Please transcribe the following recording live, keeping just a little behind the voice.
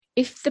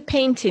if the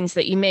paintings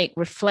that you make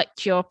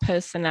reflect your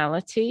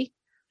personality,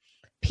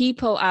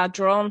 people are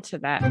drawn to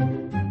that.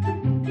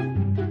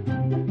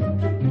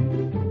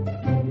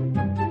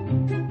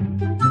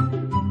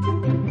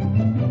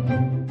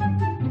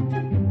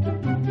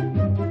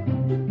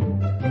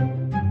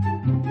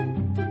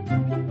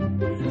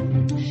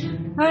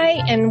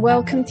 Hi, and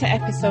welcome to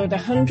episode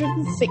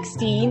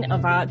 116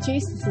 of Art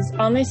Juice. This is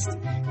honest,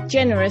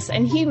 generous,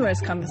 and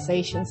humorous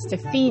conversations to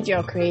feed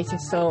your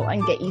creative soul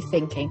and get you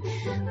thinking.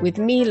 With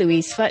me,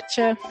 Louise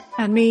Fletcher.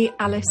 And me,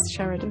 Alice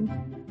Sheridan.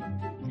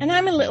 And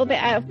I'm a little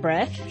bit out of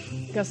breath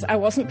because I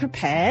wasn't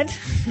prepared.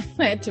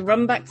 I had to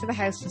run back to the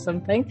house for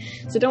something.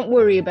 So don't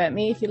worry about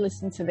me if you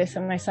listen to this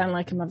and I sound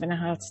like I'm having a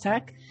heart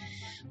attack.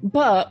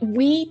 But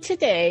we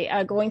today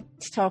are going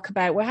to talk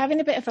about, we're having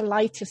a bit of a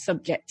lighter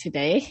subject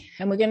today,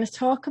 and we're going to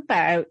talk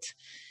about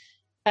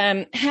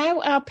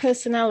how our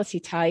personality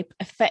type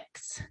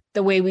affects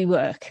the way we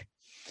work.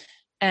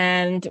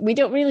 And we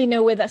don't really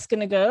know where that's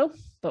going to go,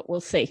 but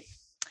we'll see.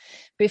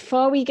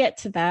 Before we get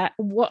to that,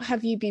 what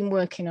have you been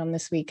working on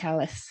this week,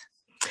 Alice?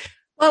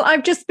 Well,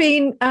 I've just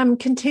been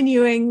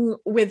continuing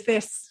with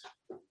this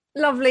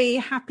lovely,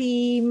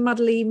 happy,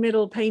 muddly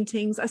middle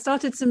paintings. I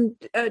started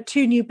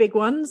two new big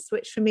ones,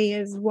 which for me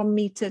is 1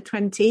 meter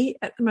 20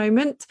 at the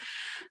moment.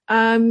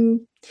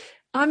 I'm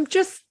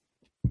just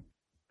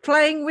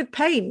playing with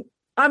paint.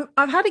 I've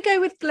had to go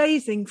with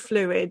glazing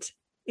fluid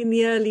in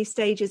the early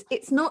stages.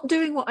 It's not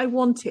doing what I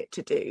want it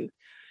to do.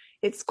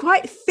 It's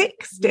quite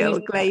thick still,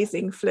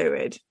 glazing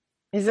fluid.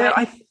 Is it?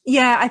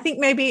 I think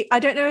maybe, I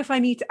don't know if I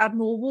need to add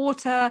more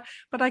water,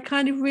 but I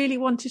kind of really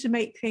wanted to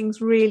make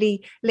things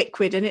really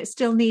liquid and it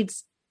still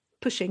needs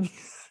pushing.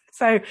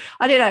 So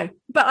I don't know,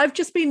 but I've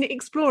just been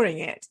exploring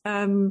it.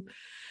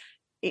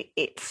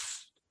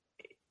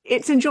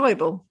 It's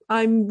enjoyable.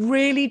 I'm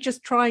really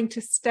just trying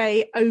to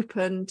stay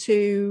open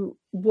to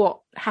what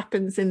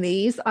happens in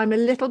these. I'm a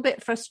little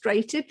bit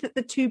frustrated that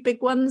the two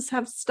big ones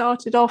have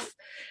started off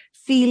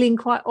feeling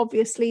quite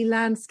obviously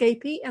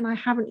landscapey, and I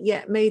haven't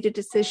yet made a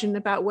decision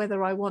about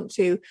whether I want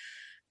to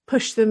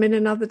push them in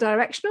another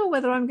direction or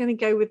whether I'm going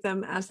to go with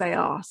them as they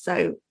are.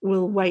 So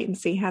we'll wait and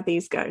see how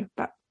these go.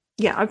 But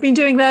yeah, I've been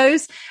doing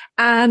those,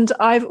 and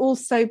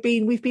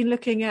we've been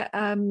looking at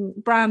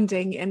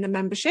branding in the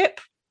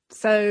membership.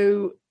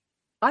 So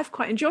I've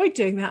quite enjoyed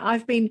doing that.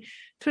 I've been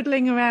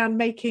twiddling around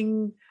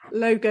making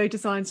logo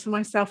designs for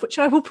myself, which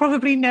I will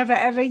probably never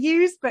ever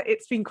use, but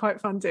it's been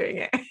quite fun doing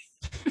it.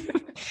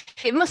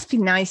 It must be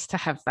nice to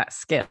have that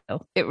skill.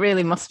 It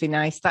really must be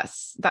nice.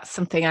 That's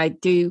something I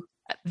do.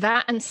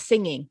 That and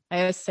singing. I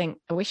always think,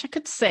 I wish I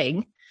could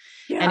sing,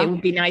 and it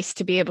would be nice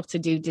to be able to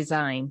do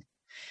design.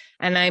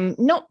 And I'm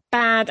not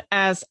bad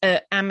as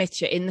an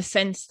amateur in the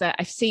sense that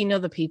I've seen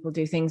other people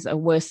do things that are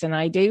worse than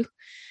I do.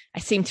 I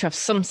seem to have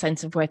some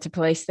sense of where to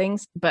place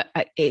things, but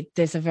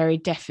there's a very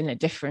definite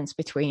difference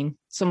between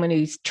someone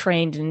who's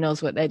trained and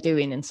knows what they're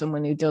doing and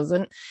someone who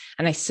doesn't.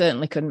 And I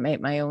certainly couldn't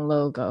make my own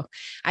logo.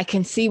 I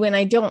can see when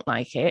I don't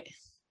like it,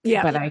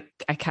 but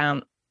I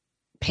can't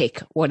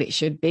pick what it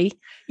should be.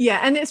 Yeah,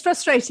 and it's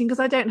frustrating because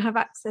I don't have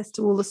access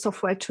to all the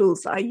software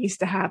tools that I used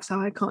to have, so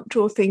I can't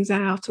draw things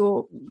out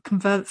or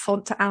convert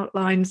font to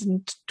outlines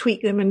and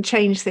tweak them and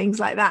change things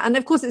like that. And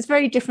of course it's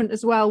very different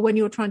as well when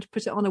you're trying to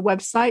put it on a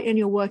website and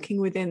you're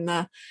working within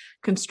the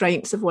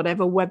constraints of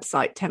whatever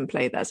website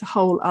template. That's a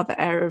whole other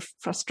area of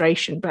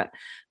frustration, but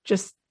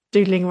just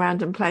doodling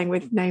around and playing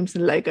with names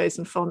and logos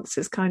and fonts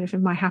is kind of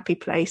in my happy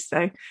place. So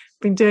I've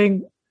been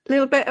doing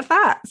little bit of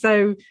that.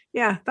 So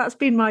yeah, that's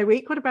been my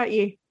week. What about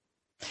you?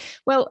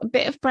 Well, a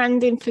bit of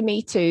branding for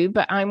me too,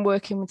 but I'm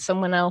working with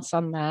someone else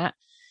on that.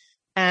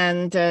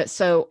 And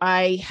so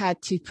I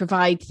had to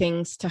provide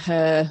things to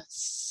her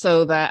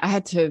so that I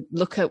had to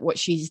look at what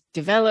she's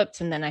developed,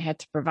 and then I had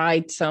to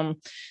provide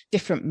some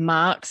different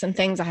marks and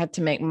things. I had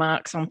to make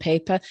marks on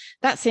paper.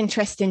 That's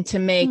interesting, to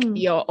make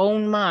your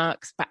own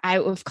marks, but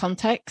out of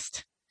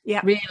context.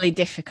 Yeah. Really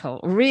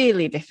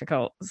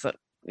difficult. So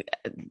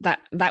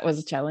that was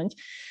a challenge.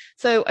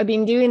 So I've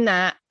been doing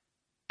that,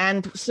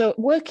 and so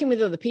working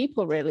with other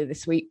people really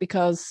this week,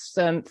 because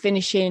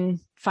finishing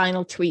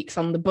final tweaks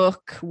on the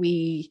book.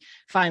 We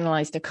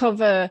finalized a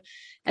cover,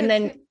 and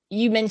then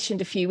you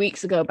mentioned a few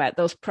weeks ago about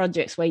those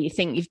projects where you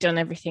think you've done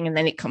everything and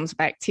then it comes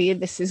back to you.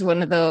 This is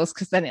one of those,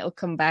 because then it'll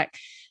come back.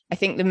 I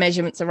think the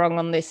measurements are wrong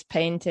on this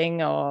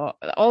painting, or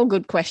all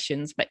good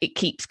questions, but it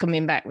keeps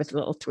coming back with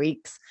little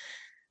tweaks.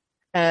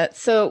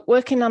 So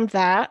working on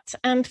that,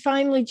 and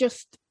finally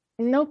just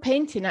no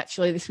painting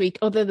actually this week,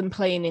 other than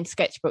playing in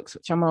sketchbooks,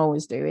 which I'm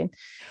always doing.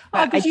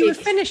 Because you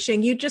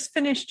just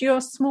finished your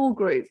small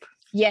group.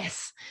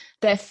 Yes,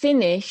 they're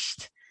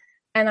finished,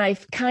 and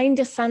I've kind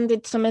of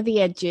sanded some of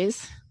the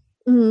edges,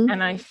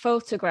 and I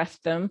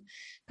photographed them,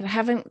 but I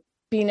haven't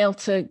been able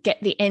to get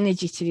the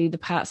energy to do the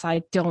parts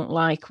I don't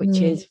like, which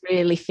is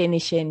really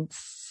finishing,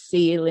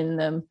 sealing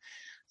them.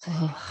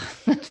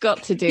 I've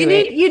got to do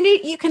it.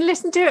 You can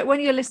listen to it when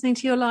you're listening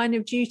to your Line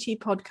of Duty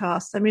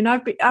podcast. I mean,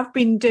 I've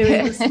been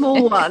doing the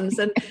small ones,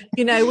 and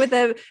with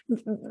the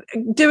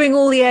doing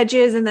all the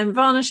edges and then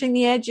varnishing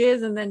the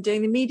edges and then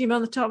doing the medium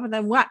on the top and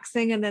then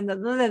waxing and then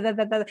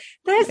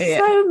there's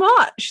so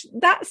much.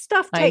 That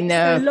stuff takes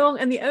so long,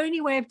 and the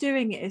only way of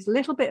doing it is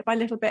little bit by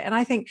little bit. And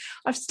I think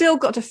I've still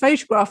got to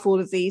photograph all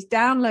of these,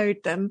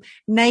 download them,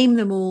 name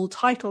them all,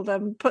 title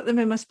them, put them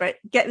in my spread,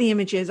 get the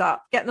images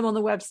up, get them on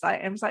the website.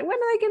 And I was like, when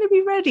are they going to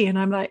be ready? And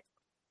I'm like,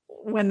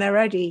 when they're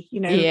ready,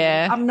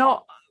 I'm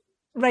not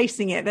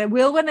racing it. They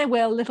will when they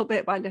will, little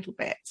bit by little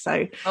bit.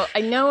 So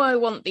I know I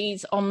want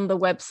these on the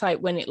website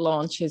when it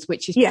launches,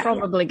 which is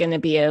probably going to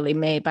be early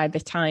May by the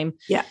time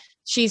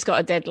she's got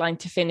a deadline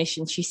to finish,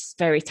 and she's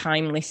very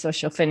timely, so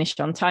she'll finish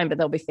on time, but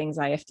there'll be things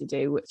I have to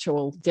do which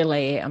will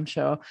delay it, I'm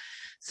sure.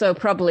 So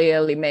probably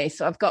early May.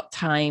 So I've got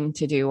time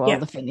to do all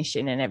the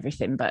finishing and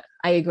everything. But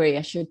I agree,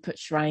 I should put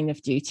Shrine of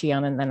Duty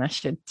on, and then I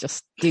should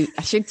just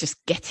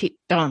get it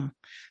done.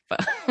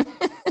 But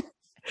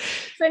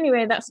so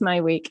anyway, that's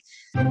my week.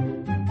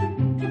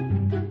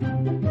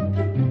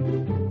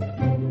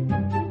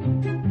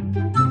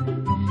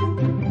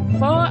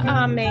 For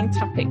our main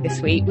topic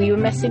this week, we were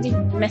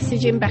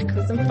messaging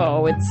backwards and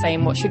forwards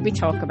saying what should we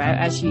talk about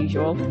as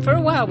usual. For a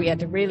while we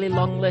had a really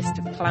long list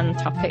of planned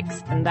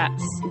topics, and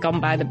that's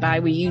gone by the by.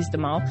 We used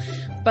them all.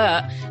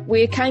 But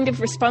we're kind of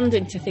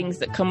responding to things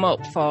that come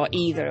up for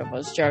either of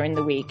us during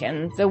the week.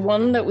 And the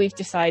one that we've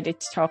decided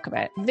to talk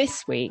about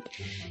this week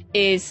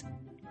is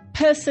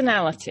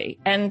personality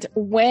and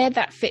where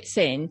that fits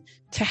in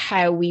to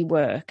how we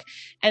work.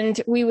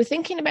 And we were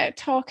thinking about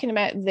talking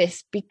about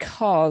this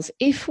because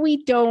if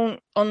we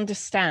don't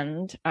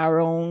understand our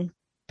own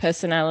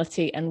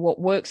personality and what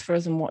works for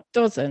us and what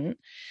doesn't,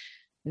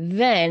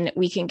 then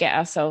we can get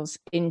ourselves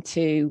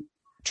into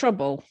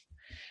trouble.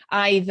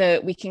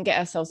 Either we can get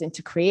ourselves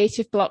into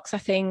creative blocks, I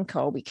think,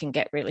 or we can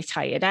get really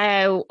tired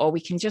out, or we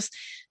can just...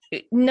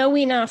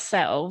 Knowing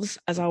ourselves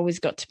has always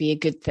got to be a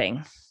good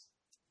thing.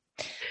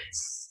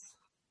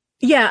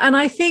 Yeah, and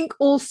I think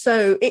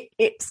also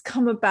it's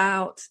come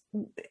about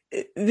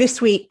this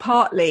week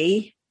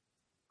partly.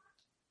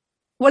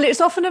 Well,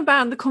 it's often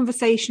about the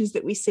conversations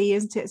that we see,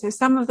 isn't it? So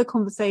some of the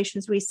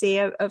conversations we see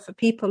are for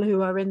people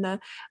who are in the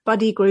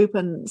buddy group,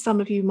 and some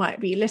of you might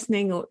be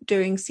listening or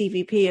doing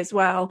CVP as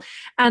well.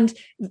 And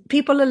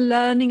people are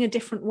learning a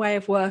different way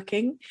of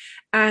working.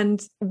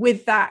 And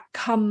with that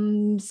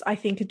comes, I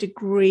think, a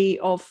degree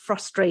of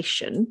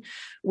frustration,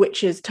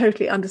 which is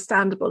totally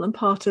understandable and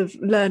part of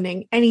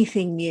learning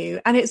anything new.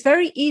 And it's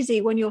very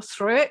easy when you're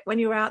through it, when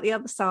you're out the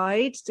other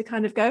side, to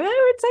kind of go,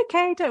 oh, it's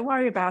okay, don't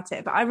worry about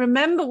it. But I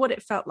remember what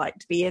it felt like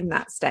to be in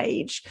that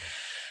stage.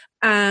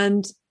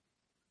 And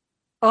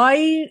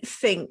I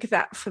think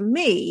that for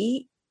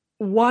me,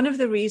 one of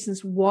the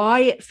reasons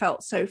why it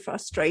felt so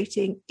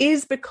frustrating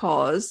is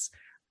because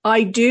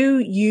I do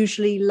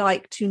usually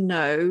like to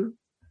know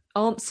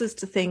answers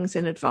to things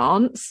in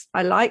advance.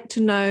 I like to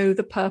know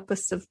the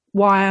purpose of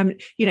why I'm,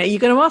 you're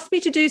going to ask me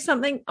to do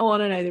something. I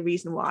want to know the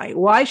reason why.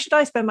 Why should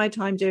I spend my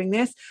time doing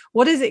this?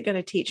 What is it going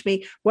to teach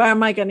me? Where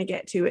am I going to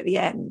get to at the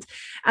end?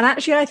 And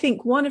actually, I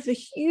think one of the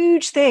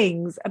huge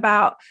things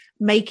about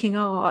making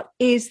art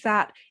is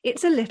that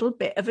it's a little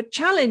bit of a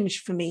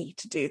challenge for me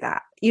to do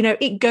that.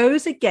 It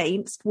goes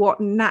against what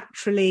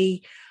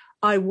naturally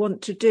I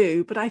want to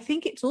do, but I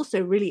think it's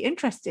also really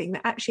interesting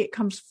that actually it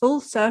comes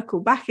full circle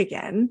back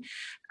again,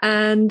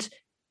 and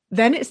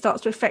then it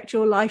starts to affect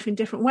your life in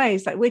different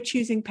ways. Like we're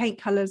choosing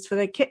paint colors for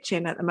the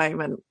kitchen at the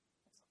moment.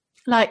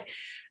 Like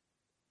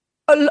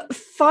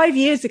 5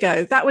 years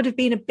ago, that would have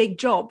been a big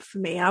job for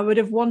me. I would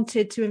have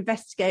wanted to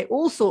investigate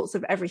all sorts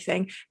of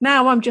everything.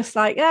 Now I'm just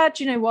like,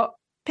 do you know what?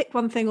 Pick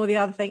one thing or the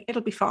other thing.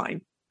 It'll be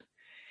fine.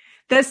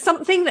 There's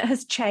something that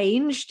has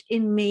changed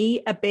in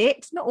me a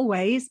bit, not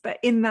always, but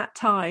in that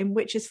time,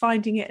 which is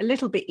finding it a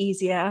little bit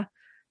easier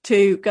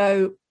to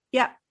go,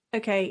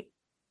 okay,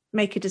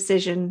 make a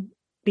decision,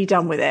 be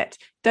done with it.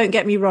 Don't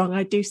get me wrong,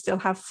 I do still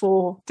have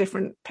 4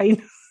 different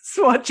paint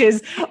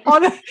swatches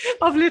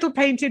of little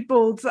painted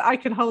boards that I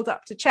can hold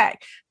up to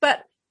check.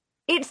 But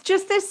it's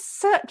just this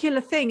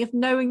circular thing of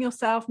knowing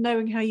yourself,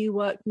 knowing how you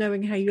work,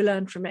 knowing how you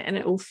learn from it, and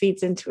it all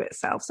feeds into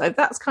itself. So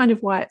that's kind of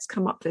why it's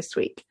come up this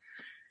week.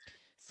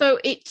 So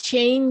it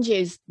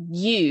changes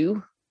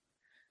you,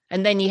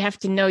 and then you have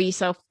to know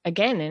yourself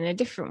again in a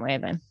different way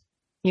then.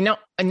 You're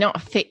not a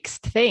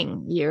fixed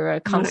thing. You're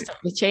a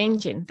constantly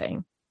changing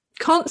thing.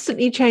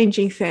 Constantly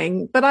changing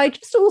thing. But I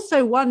just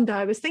also wonder,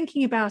 I was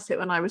thinking about it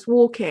when I was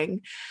walking,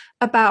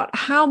 about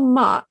how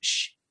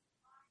much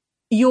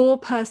your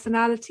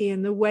personality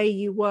and the way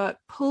you work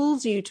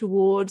pulls you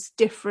towards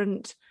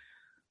different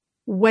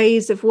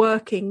ways of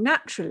working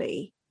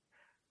naturally.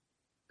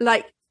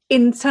 Like,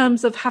 in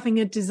terms of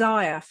having a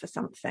desire for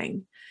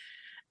something.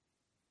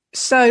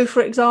 So,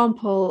 for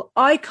example,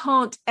 I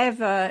can't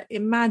ever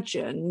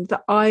imagine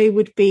that I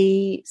would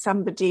be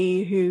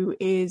somebody who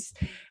is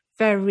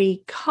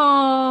very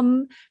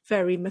calm,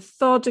 very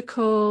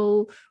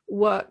methodical,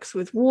 works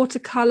with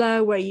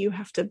watercolor where you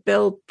have to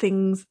build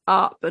things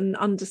up and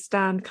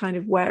understand kind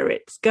of where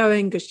it's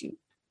going because you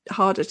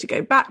harder to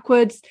go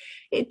backwards.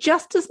 It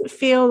just doesn't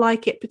feel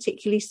like it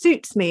particularly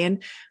suits me.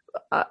 And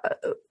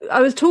I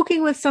was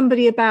talking with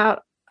somebody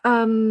about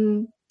I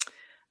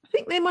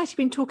think they might have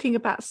been talking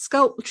about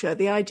sculpture,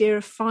 the idea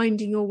of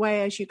finding your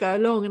way as you go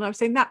along. And I was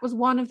saying that was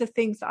one of the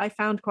things that I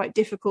found quite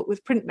difficult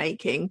with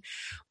printmaking,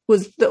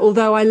 was that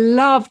although I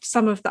loved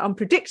some of the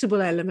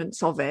unpredictable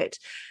elements of it,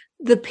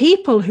 the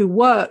people who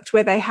worked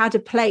where they had a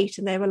plate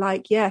and they were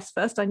like, yes,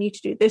 first I need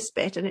to do this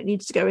bit and it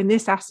needs to go in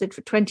this acid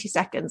for 20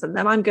 seconds. And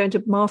then I'm going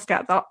to mask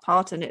out that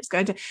part and it's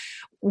going to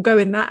go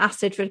in that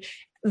acid for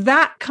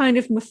that kind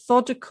of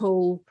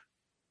methodical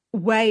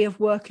way of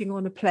working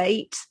on a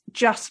plate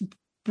just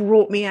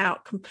brought me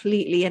out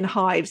completely in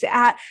hives. It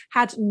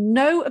had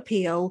no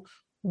appeal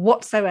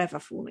whatsoever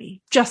for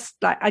me. Just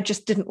like I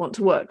just didn't want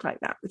to work like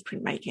that with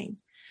printmaking.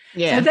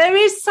 Yeah. So there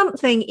is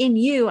something in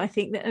you, I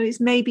think, that is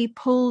maybe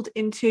pulled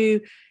into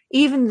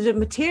even the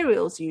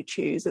materials you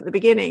choose at the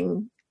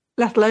beginning,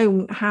 let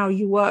alone how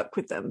you work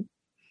with them.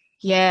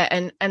 Yeah,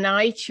 and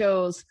I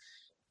chose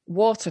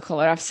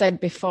watercolor, I've said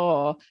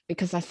before,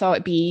 because I thought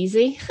it'd be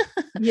easy.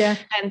 Yeah.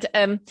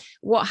 And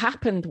what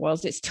happened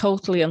was it's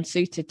totally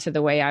unsuited to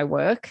the way I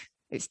work.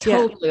 It's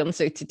totally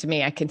unsuited to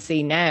me. I can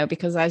see now,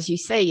 because as you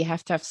say, you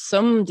have to have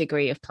some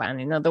degree of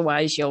planning.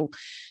 Otherwise you'll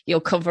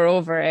cover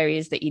over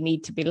areas that you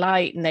need to be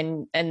light.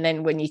 And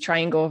then when you try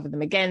and go over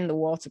them again, the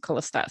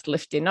watercolor starts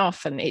lifting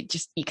off and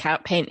you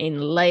can't paint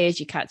in layers.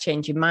 You can't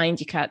change your mind.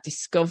 You can't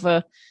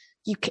discover.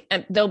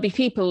 There'll be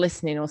people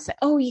listening who'll say,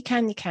 oh, you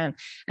can.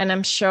 And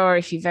I'm sure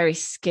if you're very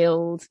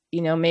skilled,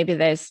 maybe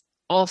there's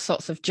all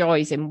sorts of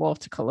joys in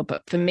watercolor.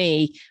 But for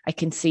me, I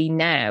can see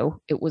now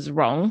it was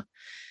wrong.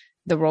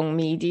 The wrong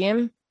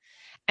medium.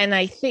 And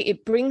I think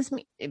it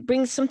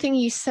brings something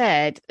you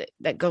said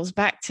that goes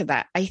back to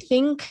that. I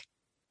think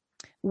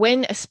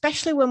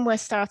especially when we're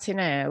starting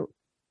out,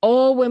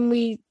 or when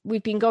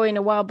we've been going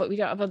a while but we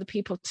don't have other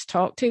people to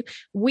talk to,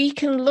 we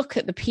can look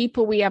at the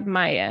people we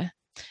admire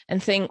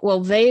and think,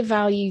 well, they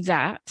value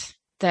that,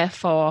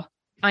 therefore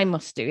I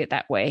must do it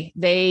that way.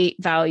 They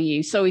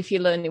value, so if you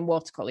learn in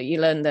watercolor,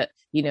 you learn that,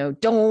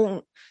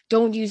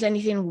 don't use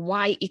anything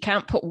white. You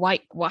can't put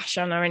white gouache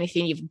on or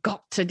anything. You've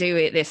got to do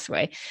it this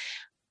way.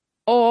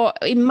 Or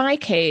in my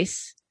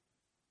case,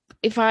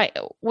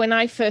 when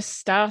I first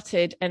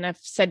started, and I've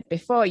said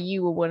before,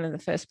 you were one of the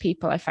first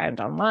people I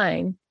found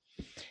online.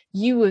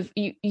 You're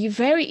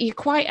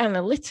quite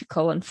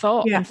analytical and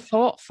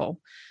thoughtful.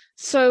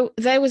 So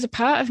there was a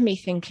part of me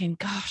thinking,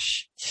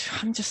 gosh,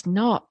 I'm just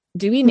not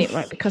doing it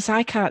right because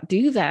I can't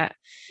do that.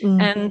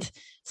 And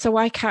so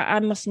I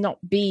must not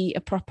be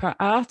a proper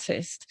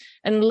artist.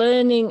 And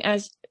learning,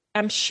 as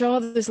I'm sure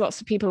there's lots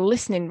of people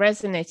listening,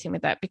 resonating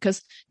with that,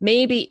 because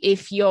maybe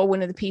if you're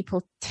one of the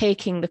people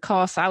taking the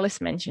course Alice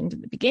mentioned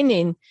at the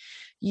beginning,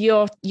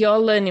 you're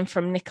learning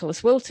from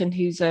Nicholas Wilton,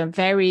 who's a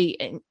very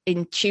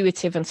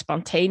intuitive and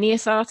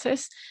spontaneous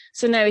artist.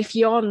 So now if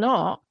you're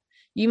not,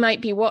 you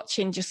might be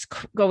watching just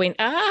going,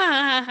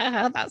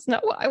 that's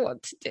not what I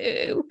want to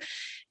do.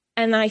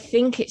 And I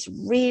think it's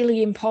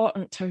really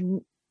important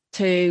to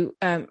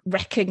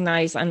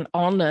recognize and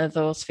honor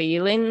those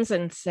feelings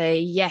and say,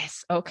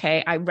 yes,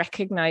 okay, I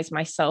recognize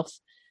myself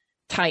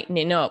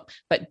tightening up,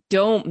 but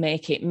don't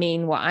make it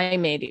mean what I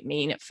made it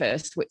mean at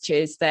first, which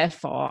is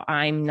therefore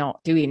I'm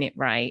not doing it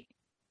right.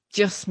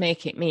 Just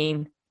make it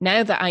mean,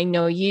 now that I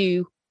know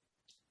you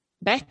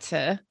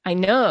better, I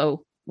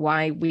know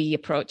why we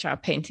approach our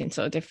painting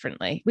so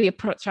differently. We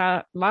approach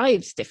our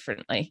lives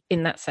differently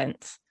in that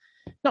sense,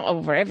 not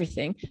over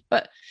everything,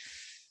 but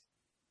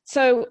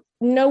so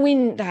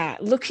knowing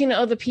that, looking at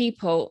other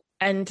people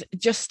and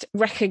just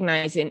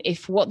recognizing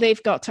if what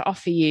they've got to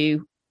offer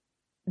you,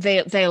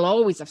 they'll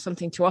always have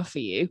something to offer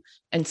you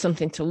and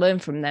something to learn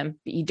from them,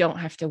 but you don't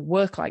have to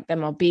work like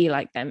them or be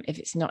like them if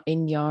it's not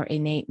in your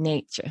innate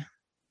nature.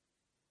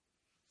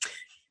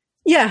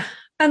 Yeah.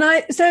 And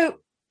I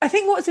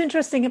think what's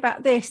interesting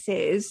about this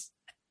is,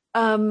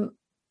 are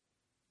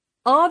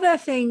there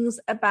things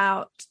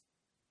about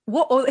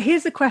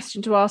here's a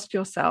question to ask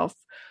yourself.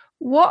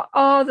 What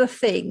are the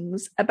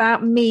things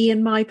about me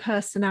and my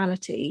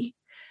personality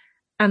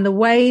and the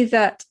way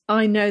that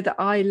I know that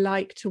I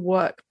like to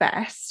work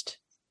best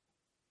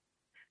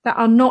that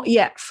are not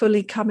yet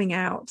fully coming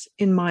out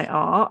in my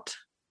art?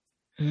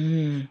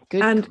 Good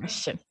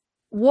question.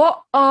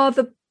 What are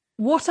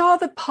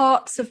the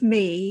parts of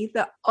me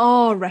that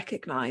are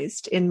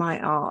recognized in my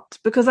art?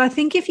 Because I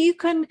think if you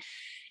can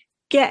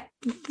get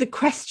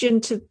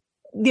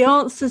the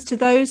answers to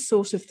those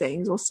sort of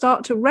things, or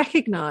start to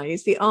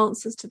recognize the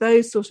answers to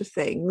those sort of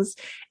things,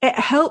 it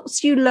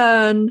helps you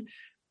learn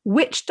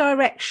which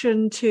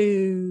direction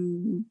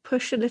to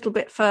push a little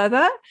bit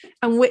further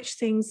and which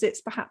things it's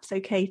perhaps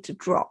okay to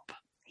drop.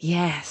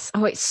 Yes.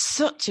 Oh, it's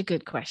such a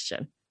good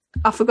question.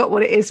 I forgot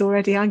what it is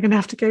already. I'm going to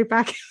have to go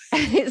back.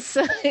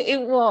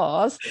 It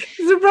was.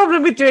 There's a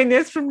problem with doing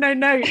this from no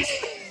notes.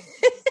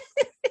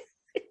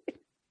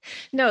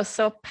 No,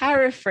 so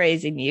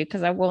paraphrasing you,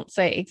 because I won't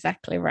say it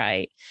exactly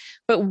right,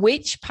 but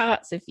which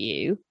parts of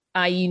you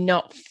are you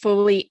not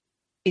fully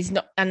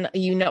and are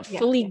you not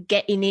fully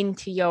getting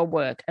into your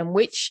work, and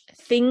which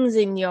things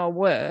in your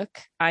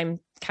work, I'm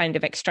kind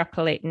of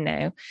extrapolating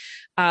now,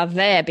 are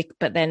there,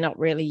 but they're not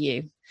really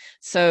you.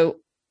 So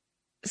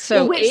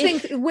well,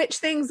 which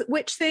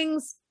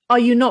things are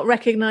you not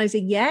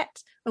recognizing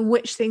yet, and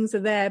which things are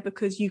there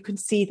because you can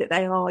see that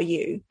they are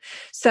you.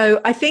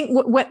 So I think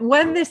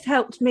when this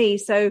helped me,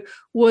 so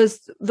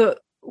was that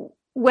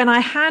when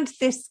I had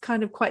this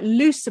kind of quite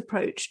loose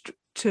approach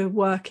to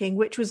working,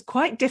 which was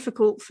quite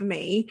difficult for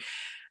me,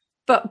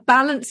 but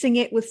balancing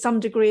it with some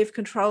degree of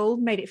control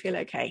made it feel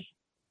okay.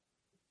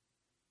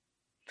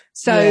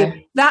 So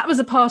that was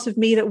a part of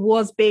me that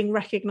was being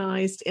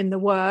recognized in the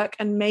work.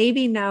 And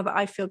maybe now that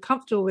I feel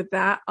comfortable with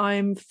that,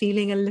 I'm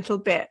feeling a little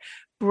bit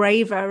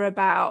braver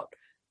about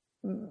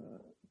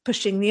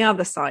pushing the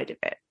other side of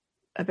it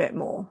a bit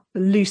more, the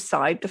loose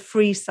side, the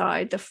free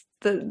side,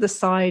 the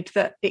side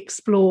that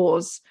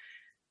explores,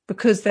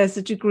 because there's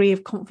a degree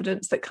of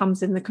confidence that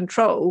comes in the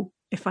control.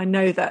 If I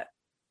know that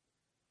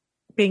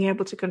being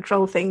able to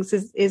control things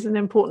is an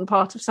important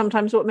part of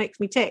sometimes what makes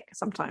me tick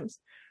sometimes.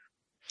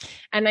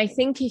 And I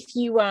think if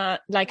you are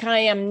like, I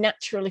am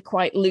naturally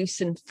quite loose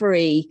and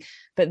free,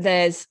 but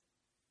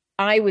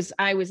I was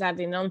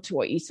adding on to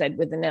what you said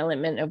with an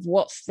element of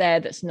what's there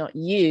that's not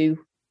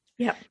you.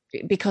 Yeah.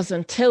 Because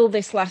until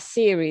this last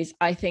series,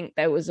 I think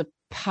there was a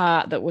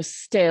part that was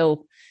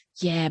still,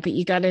 but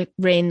you got to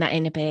rein that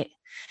in a bit.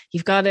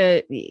 You've got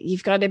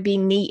to be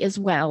neat as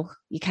well.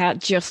 You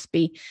can't just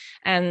be,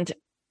 and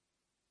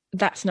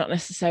that's not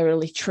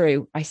necessarily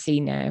true. I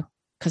see now,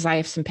 because I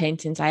have some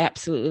paintings I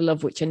absolutely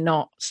love, which are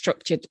not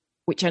structured,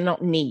 which are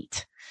not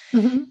neat.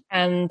 Mm-hmm.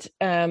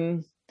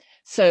 And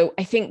so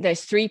I think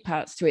there's three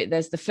parts to it.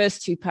 There's the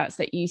first two parts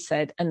that you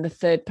said, and the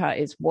third part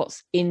is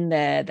what's in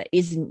there that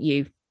isn't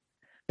you,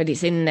 but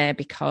it's in there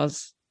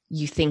because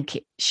you think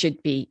it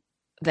should be.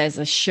 There's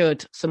a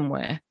should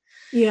somewhere.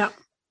 Yeah.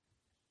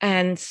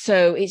 And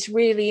so it's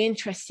really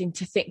interesting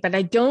to think, but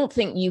I don't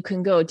think you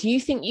can go. Do you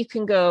think you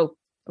can go,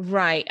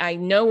 right, I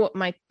know what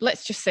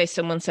let's just say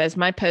someone says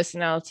my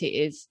personality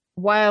is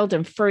wild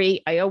and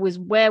free. I always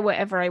wear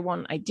whatever I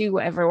want. I do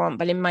whatever I want.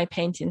 But in my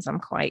paintings,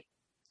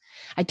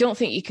 I don't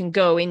think you can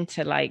go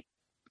into like,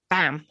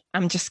 bam,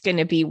 I'm just going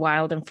to be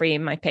wild and free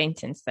in my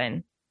paintings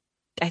then.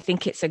 I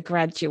think it's a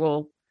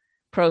gradual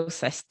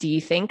process, do you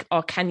think?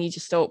 Or can you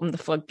just open the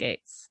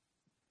floodgates?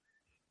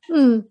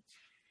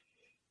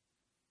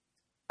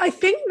 I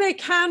think there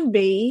can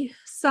be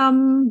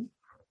some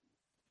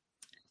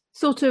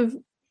sort of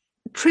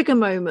trigger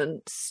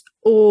moments,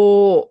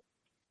 or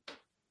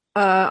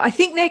I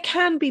think there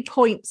can be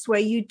points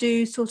where you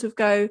do sort of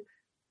go,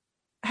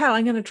 hell,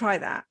 I'm going to try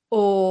that,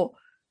 or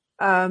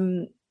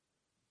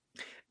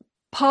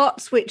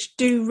parts which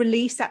do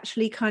release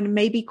actually kind of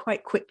maybe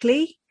quite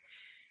quickly.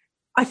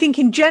 I think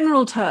in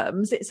general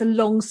terms, it's a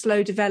long,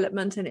 slow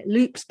development, and it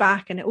loops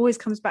back, and it always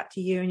comes back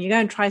to you, and you go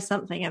and try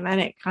something and then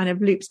it kind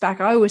of loops back.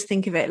 I always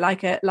think of it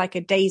like a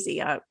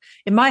daisy.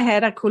 In my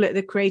head, I call it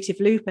the creative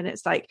loop, and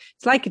it's like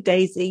a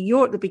daisy.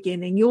 You're at the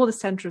beginning, you're the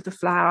center of the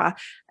flower,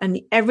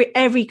 and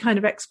every kind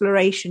of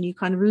exploration, you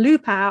kind of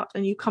loop out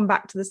and you come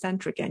back to the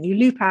center again. You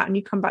loop out and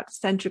you come back to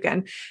the center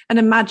again, and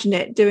imagine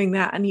it doing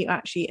that, and you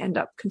actually end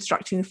up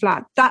constructing the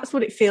flower. That's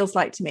what it feels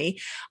like to me.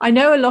 I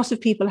know a lot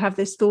of people have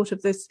this thought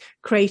of this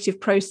creative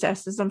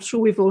process, as I'm sure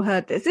we've all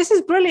heard this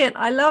is brilliant,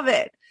 I love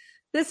it,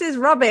 this is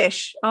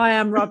rubbish, I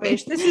am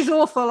rubbish, this is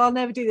awful, I'll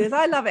never do this,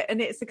 I love it.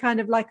 And it's a kind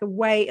of like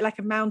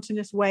a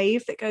mountainous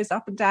wave that goes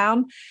up and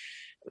down.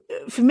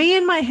 For me,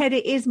 in my head,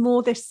 it is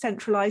more this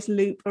centralized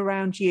loop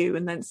around you,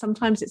 and then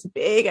sometimes it's a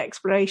big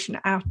exploration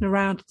out and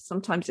around,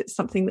 sometimes it's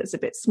something that's a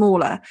bit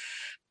smaller.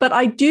 But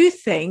I do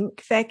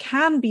think there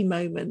can be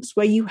moments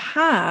where you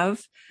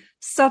have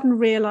sudden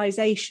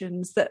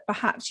realizations that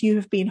perhaps you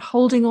have been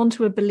holding on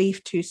to a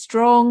belief too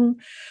strong,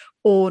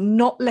 or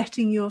not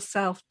letting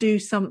yourself do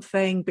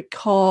something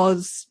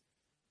because,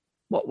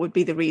 what would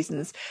be the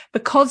reasons?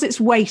 Because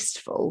it's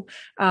wasteful.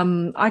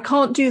 I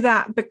can't do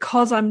that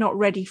because I'm not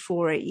ready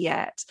for it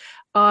yet.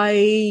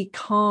 I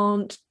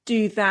can't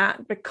do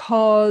that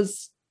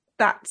because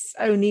that's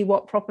only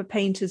what proper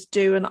painters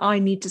do, and I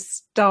need to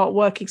start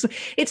working. So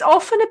it's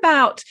often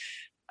about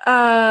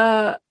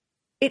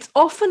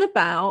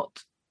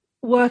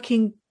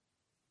working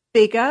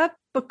bigger,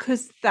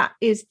 because that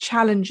is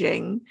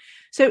challenging.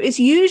 So it's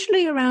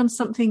usually around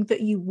something that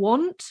you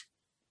want,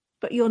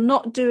 but you're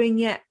not doing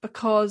yet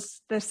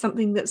because there's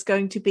something that's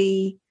going to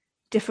be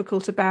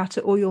difficult about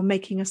it, or you're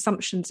making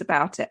assumptions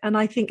about it. And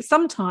I think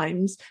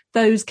sometimes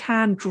those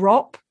can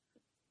drop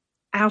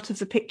out of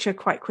the picture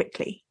quite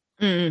quickly.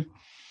 You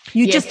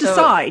just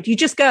decide, you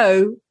just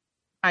go,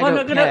 I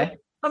don't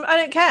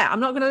care. I'm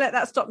not going to let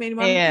that stop me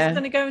anymore. I'm just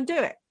going to go and do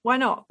it. Why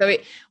not? So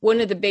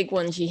one of the big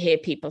ones you hear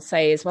people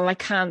say is, well, I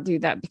can't do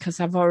that because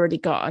I've already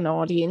got an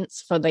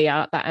audience for the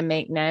art that I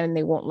make now, and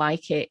they won't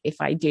like it if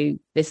I do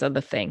this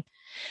other thing.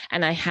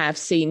 And I have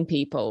seen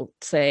people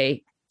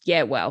say,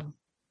 yeah, well,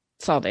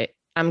 sod it.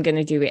 I'm going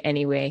to do it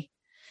anyway.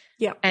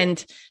 Yeah.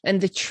 And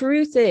the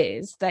truth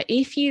is that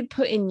if you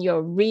put in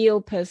your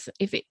real person,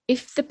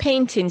 if the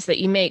paintings that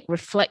you make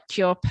reflect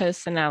your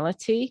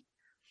personality,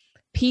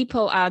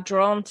 people are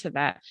drawn to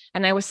that.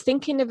 And I was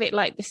thinking of it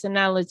like this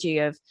analogy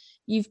of,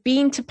 you've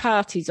been to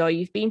parties or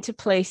you've been to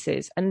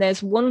places, and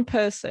there's one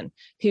person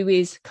who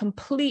is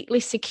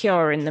completely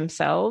secure in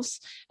themselves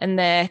and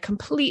they're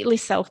completely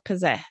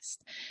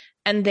self-possessed,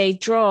 and they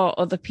draw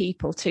other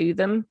people to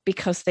them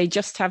because they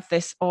just have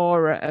this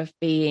aura of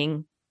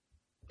being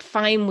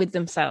fine with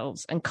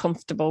themselves and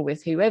comfortable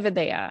with whoever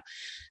they are.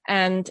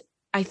 And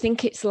I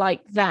think it's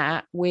like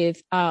that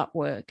with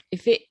artwork.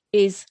 If it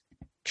is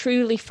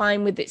truly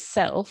fine with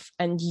itself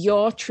and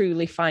you're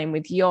truly fine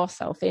with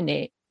yourself in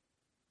it,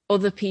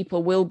 other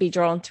people will be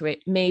drawn to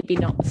it. Maybe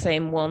not the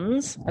same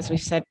ones, as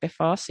we've said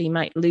before, so you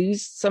might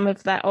lose some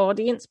of that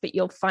audience, but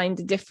you'll find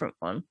a different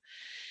one.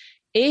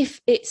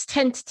 If it's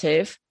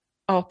tentative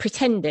or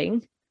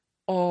pretending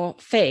or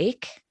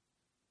fake,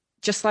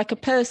 just like a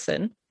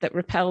person that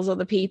repels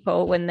other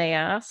people when they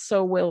are,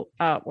 so will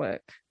artwork.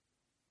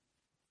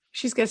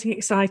 She's getting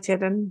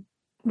excited and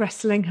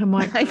wrestling her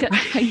microphone.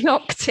 I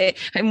knocked it.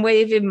 I'm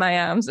waving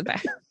my arms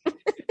about.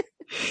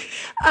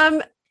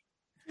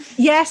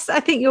 Yes,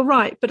 I think you're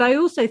right. But I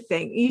also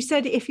think you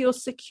said if you're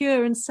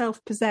secure and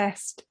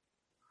self-possessed,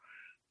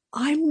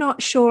 I'm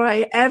not sure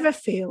I ever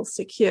feel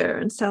secure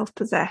and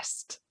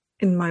self-possessed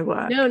in my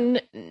work.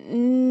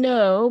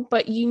 No,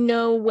 but you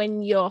know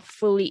when you're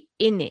fully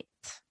in it.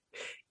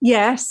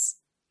 Yes.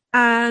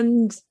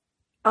 And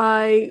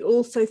I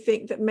also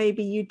think that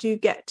maybe you do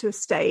get to a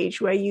stage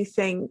where you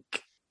think,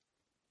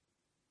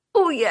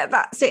 oh yeah,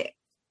 that's it.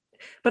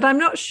 But I'm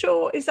not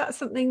sure, is that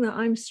something that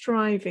I'm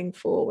striving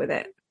for with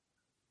it?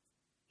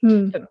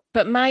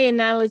 But my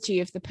analogy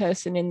of the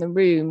person in the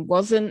room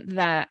wasn't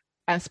that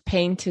as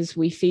painters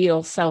we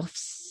feel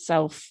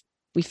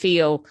we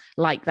feel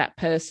like that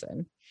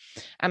person.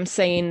 I'm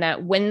saying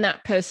that when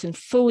that person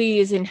fully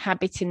is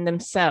inhabiting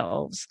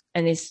themselves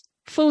and is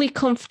fully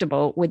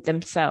comfortable with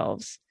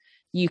themselves,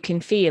 you can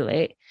feel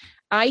it.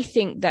 I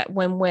think that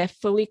when we're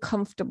fully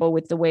comfortable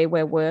with the way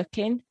we're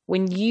working,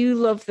 when you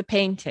love the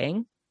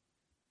painting,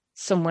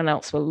 someone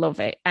else will love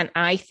it. And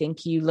I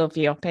think you love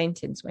your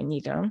paintings when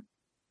you're done.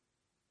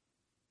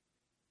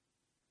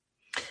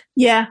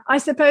 Yeah, I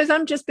suppose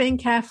I'm just being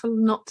careful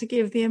not to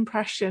give the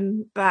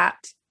impression that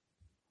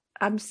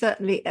I'm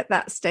certainly at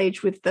that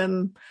stage with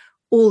them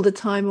all the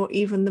time, or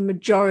even the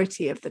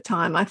majority of the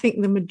time. I think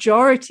the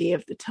majority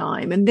of the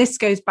time, and this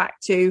goes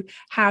back to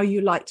how you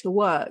like to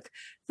work,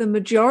 the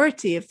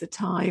majority of the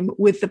time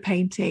with the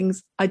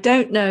paintings, I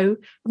don't know,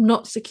 I'm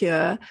not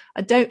secure,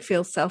 I don't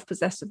feel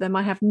self-possessed of them,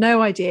 I have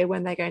no idea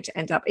when they're going to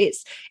end up.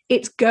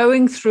 It's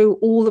going through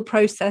all the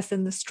process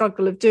and the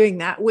struggle of doing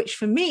that, which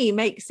for me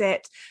makes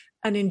it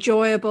an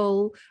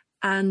enjoyable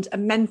and a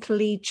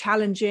mentally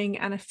challenging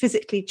and a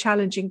physically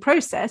challenging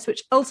process,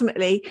 which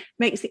ultimately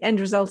makes the end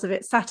result of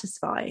it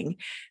satisfying.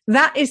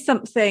 That is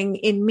something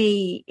in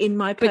me, in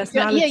my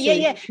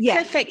personality. Yeah.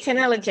 Perfect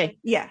analogy.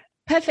 Yeah.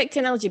 Perfect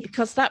analogy,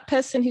 because that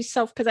person who's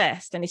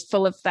self-possessed and is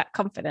full of that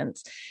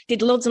confidence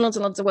did loads and loads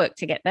and loads of work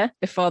to get there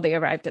before they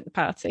arrived at the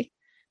party.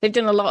 They've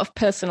done a lot of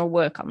personal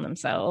work on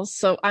themselves.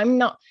 So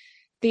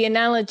the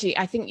analogy,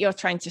 I think you're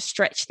trying to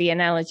stretch the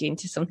analogy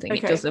into something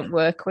it doesn't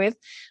work with.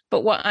 But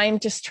what I'm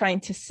just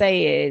trying to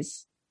say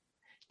is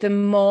the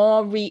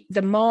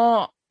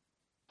more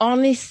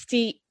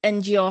honesty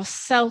and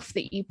yourself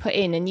that you put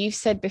in, and you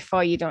said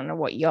before you don't know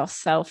what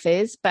yourself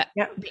is, but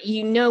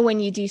you know when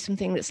you do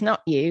something that's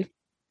not you.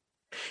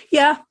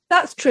 Yeah,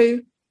 that's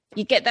true.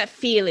 You get that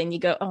feeling, you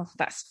go, oh,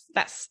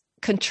 that's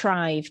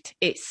contrived.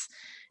 It's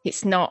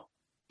not.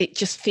 It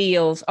just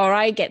feels, or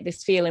I get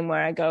this feeling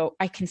where I go,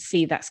 I can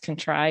see that's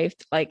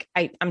contrived. Like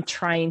I'm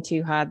trying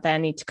too hard there. I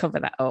need to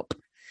cover that up.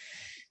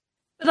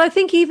 But I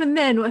think even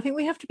then, I think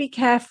we have to be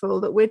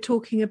careful that what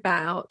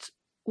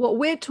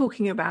we're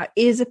talking about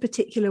is a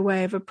particular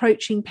way of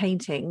approaching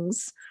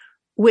paintings,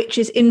 which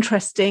is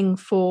interesting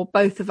for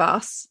both of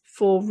us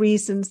for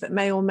reasons that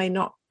may or may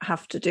not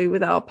have to do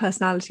with our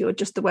personality or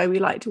just the way we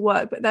like to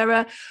work. But there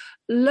are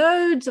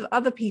loads of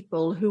other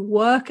people who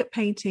work at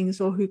paintings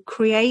or who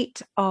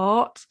create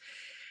art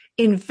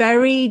in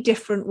very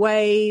different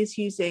ways,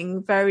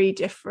 using very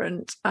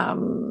different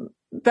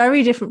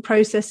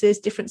processes,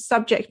 different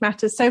subject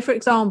matters. So for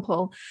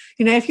example,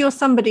 if you're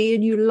somebody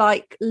and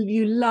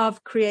you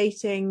love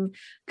creating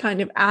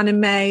kind of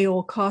anime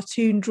or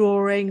cartoon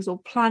drawings, or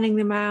planning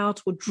them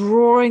out, or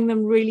drawing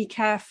them really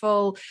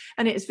careful,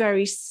 and it's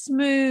very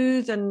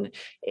smooth, and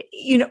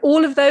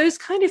all of those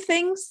kind of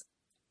things,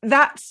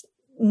 that's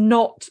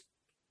not,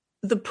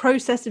 the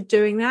process of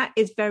doing that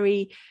is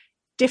very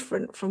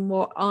different from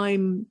what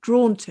I'm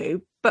drawn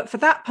to. But for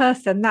that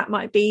person, that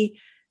might be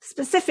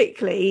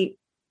specifically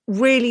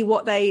really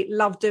what they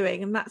love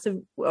doing, and that's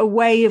a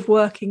way of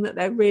working that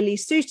they're really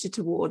suited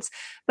towards.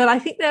 But I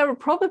think there are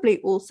probably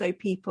also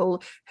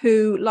people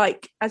who,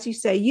 like, as you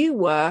say,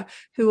 who are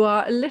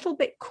a little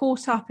bit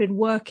caught up in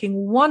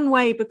working one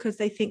way because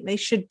they think they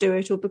should do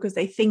it, or because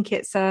they think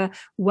it's a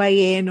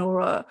way in,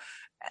 or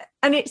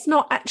and it's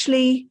not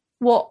actually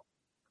what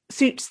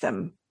suits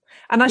them.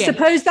 And I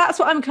suppose that's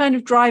what I'm kind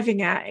of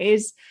driving at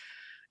is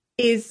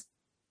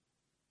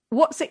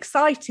what's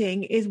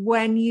exciting is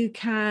when you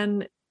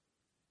can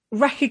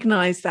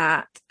recognize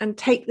that and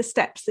take the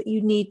steps that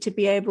you need to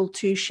be able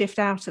to shift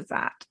out of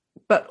that.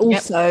 But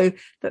also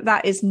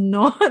that is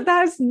not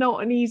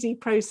an easy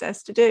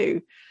process to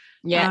do.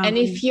 Yeah. And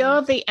if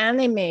you're the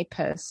anime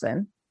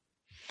person,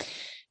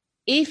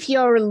 if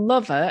you're a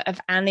lover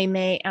of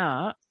anime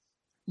art,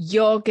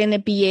 you're going to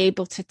be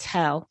able to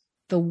tell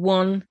the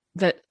one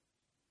that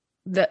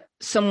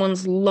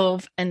someone's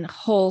love and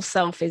whole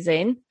self is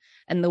in,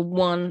 and the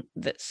one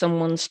that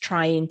someone's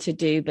trying to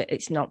do, but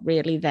it's not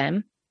really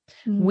them.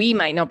 We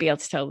might not be able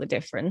to tell the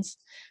difference,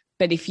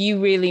 but if you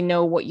really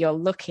know what you're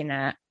looking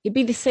at, it'd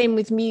be the same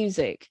with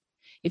music.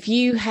 If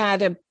you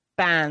had a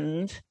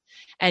band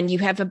and you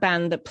have a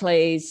band that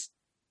plays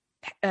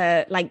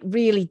like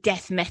really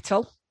death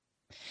metal,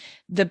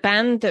 the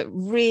band that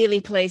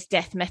really plays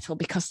death metal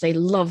because they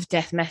love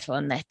death metal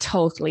and they're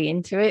totally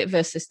into it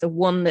versus the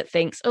one that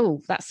thinks,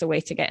 oh, that's the way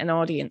to get an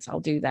audience, I'll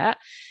do that.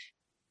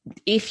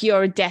 If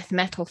you're a death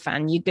metal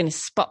fan, you're going to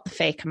spot the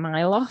fake a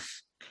mile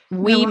off.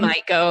 We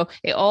might go,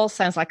 it all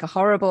sounds like a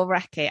horrible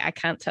racket. I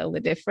can't tell the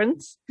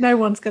difference. No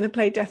one's going to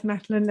play death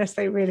metal unless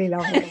they really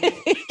love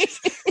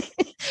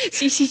it.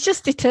 She's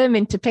just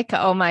determined to pick at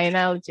all my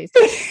analogies.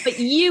 But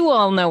you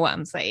all know what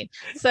I'm saying.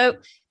 So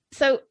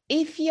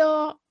if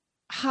your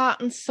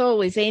heart and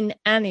soul is in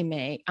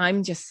anime,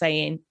 I'm just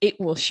saying it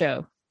will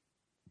show.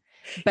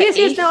 But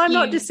I'm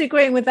not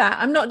disagreeing with that.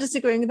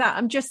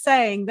 I'm just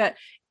saying that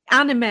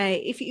anime,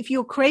 if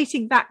you're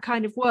creating that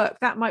kind of work,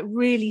 that might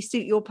really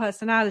suit your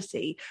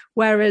personality.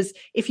 Whereas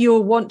if you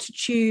want to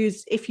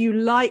choose, if you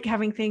like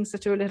having things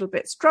that are a little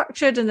bit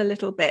structured and a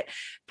little bit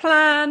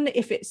planned,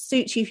 if it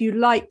suits you, if you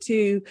like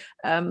to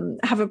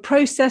have a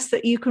process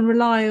that you can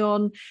rely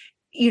on,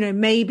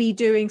 maybe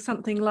doing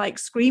something like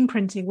screen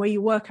printing where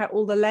you work out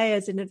all the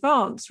layers in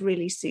advance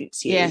really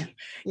suits you.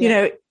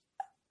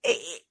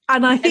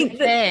 And I think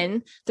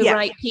then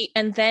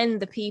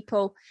the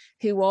people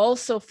who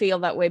also feel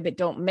that way but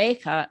don't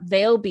make art,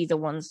 they'll be the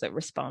ones that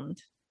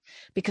respond,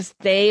 because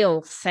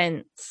they'll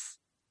sense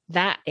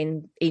that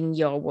in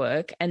your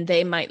work, and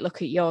they might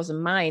look at yours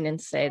and mine and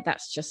say,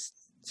 that's just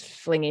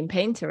flinging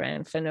paint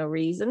around for no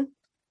reason.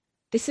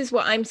 This is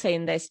what I'm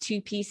saying. There's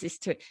two pieces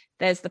to it.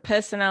 There's the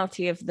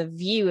personality of the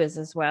viewers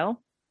as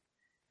well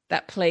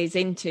that plays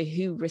into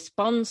who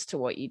responds to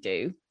what you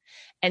do.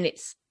 And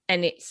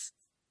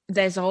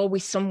there's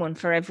always someone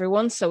for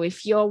everyone. So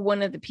if you're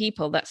one of the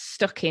people that's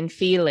stuck in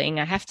feeling,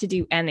 I have to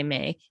do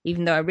anime,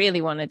 even though I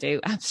really want to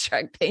do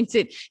abstract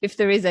painting, if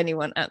there is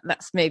anyone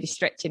that's maybe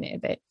stretching it a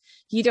bit,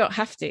 you don't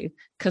have to,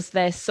 because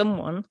there's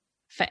someone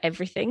for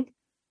everything.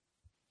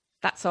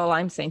 That's all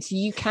I'm saying. So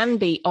you can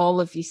be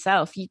all of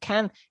yourself. You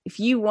can,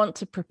 if you want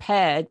to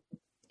prepare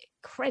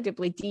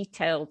incredibly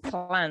detailed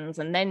plans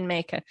and then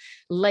make a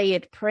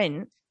layered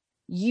print,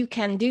 you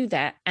can do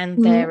that.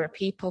 And there are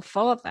people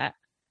for that.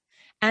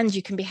 And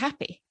you can be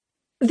happy.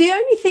 The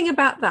only thing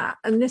about that,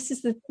 and this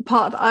is the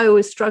part that I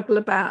always struggle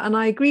about, and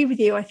I agree with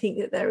you, I think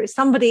that there is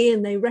somebody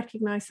and they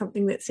recognize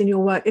something that's in your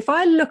work. If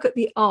I look at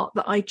the art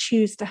that I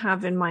choose to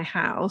have in my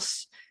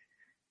house,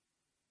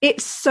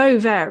 it's so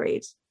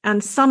varied.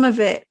 And some of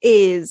it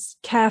is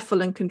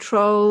careful and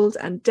controlled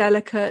and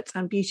delicate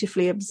and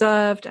beautifully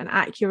observed and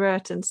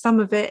accurate. And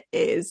some of it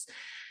is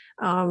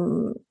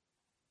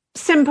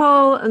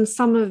simple, and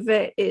some of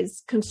it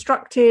is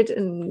constructed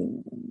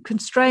and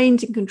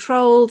constrained and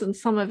controlled, and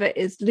some of it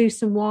is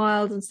loose and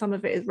wild, and some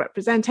of it is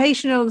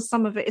representational, and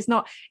some of it is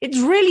not. It's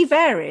really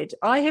varied.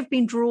 I have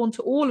been drawn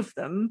to all of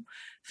them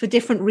for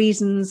different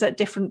reasons at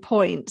different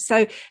points.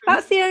 So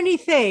that's the only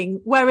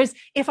thing. Whereas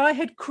if I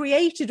had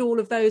created all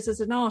of those as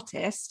an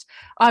artist,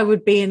 I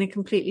would be in a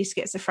completely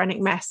schizophrenic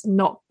mess and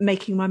not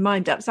making my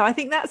mind up. So I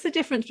think that's the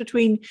difference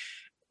between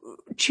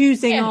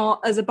choosing art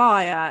as a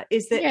buyer,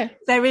 is that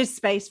there is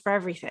space for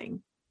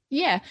everything.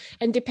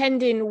 And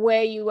depending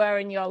where you are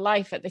in your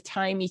life at the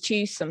time you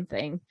choose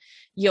something,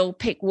 you'll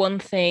pick one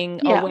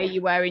thing, or where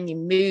you are in your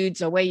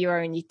moods, or where you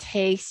are in your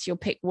tastes, you'll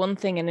pick one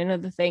thing and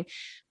another thing,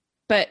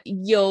 but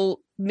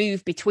you'll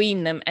move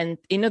between them. And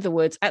in other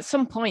words, at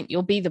some point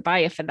you'll be the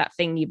buyer for that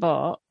thing you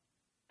bought,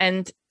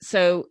 and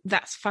so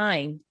that's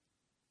fine.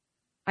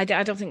 I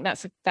don't think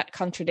that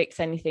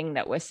contradicts anything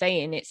that we're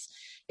saying.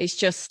 It's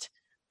just,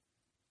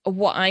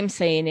 what I'm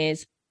saying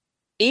is,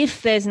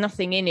 if there's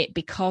nothing in it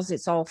because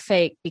it's all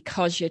fake,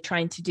 because you're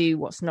trying to do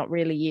what's not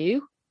really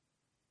you,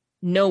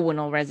 no one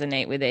will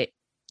resonate with it.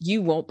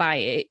 You won't buy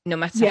it. No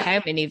matter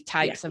how many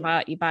types of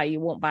art you buy, you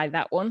won't buy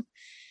that one.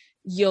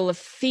 You'll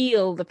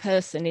feel the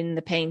person in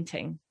the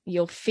painting.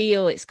 You'll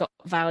feel it's got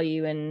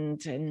value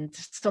and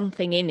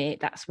something in it.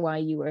 That's why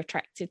you were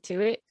attracted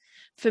to it.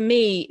 For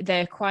me,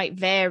 they're quite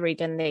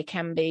varied, and they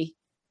can be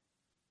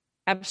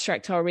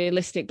abstract or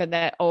realistic, but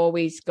they're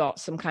always got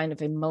some kind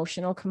of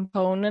emotional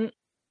component.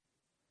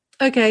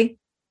 Okay.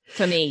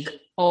 For me,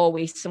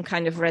 always some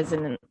kind of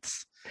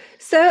resonance.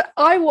 So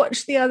I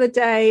watched the other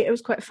day, it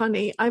was quite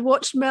funny. I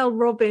watched Mel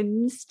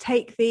Robbins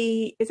take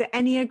is it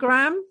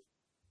Enneagram,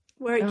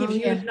 where it gives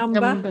you a number?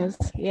 Numbers,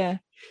 yeah.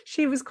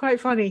 She was quite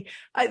funny.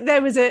 There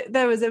was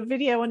a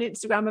video on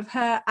Instagram of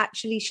her.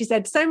 Actually, she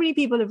said, so many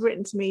people have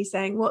written to me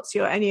saying, what's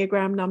your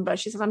Enneagram number?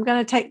 She says, I'm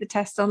going to take the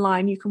test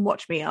online. You can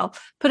watch me. I'll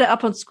put it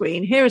up on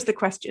screen. Here is the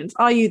questions.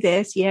 Are you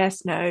this?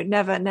 Yes, no,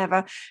 never,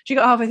 never. She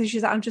got halfway through.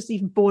 She's like, I'm just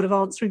even bored of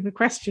answering the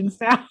questions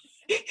now.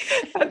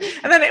 and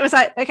then it was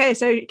like, okay,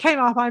 so it came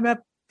up, I'm a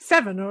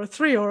 7 or a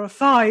 3 or a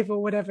 5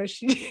 or whatever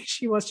she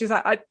was. She's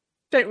like, I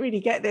don't really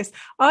get this.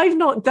 I've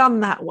not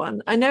done that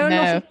one. I know a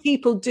lot of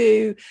people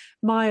do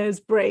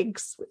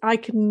Myers-Briggs. I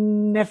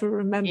can never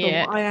remember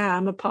what I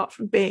am apart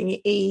from being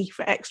E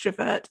for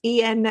extrovert,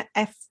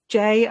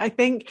 ENFJ, I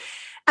think.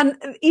 And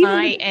even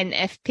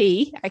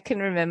INFP, I can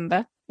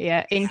remember.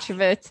 Yeah,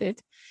 introverted.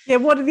 Yeah,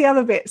 what do the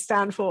other bits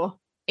stand for?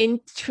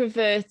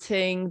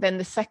 Introverting, then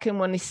the second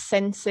one is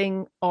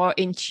sensing or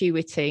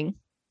intuiting.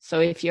 So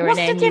if you're What's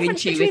an N, the you're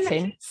difference intuiting.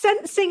 Between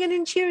sensing and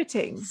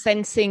intuiting?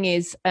 Sensing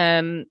is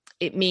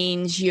it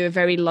means you're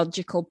very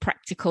logical,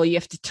 practical. You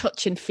have to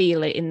touch and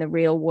feel it in the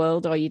real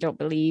world or you don't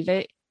believe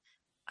it.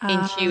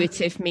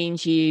 Intuitive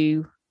means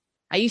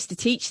I used to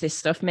teach this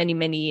stuff many,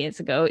 many years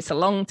ago. It's a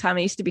long time.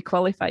 I used to be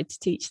qualified to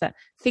teach that.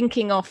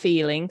 Thinking or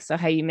feeling, so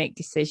how you make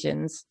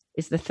decisions,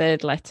 is the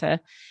third letter.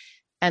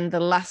 And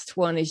the last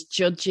one is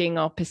judging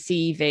or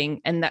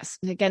perceiving. And that's,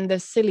 again,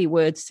 there's silly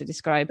words to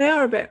describe. They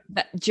are a bit.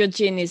 That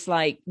judging is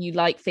like, you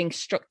like things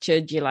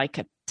structured. You like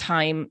a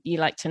time. You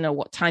like to know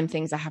what time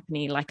things are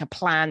happening. You like a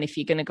plan. If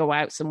you're going to go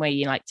out somewhere,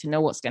 you like to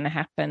know what's going to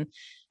happen.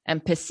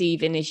 And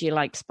perceiving is you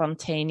like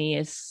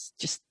spontaneous.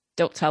 Just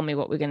don't tell me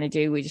what we're going to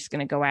do. We're just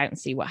going to go out and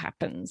see what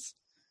happens.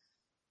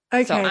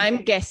 Okay. So I'm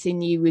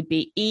guessing you would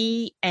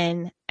be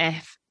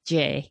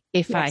ENFJ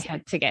if I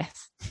had to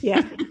guess.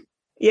 Yeah.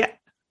 Yeah.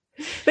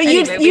 But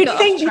anyway,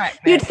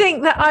 you'd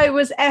think that I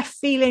was F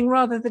feeling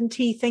rather than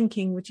T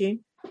thinking, would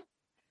you?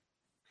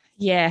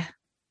 Yeah.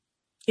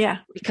 Yeah.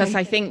 Because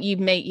I think you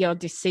make your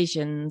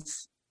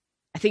decisions.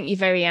 I think you're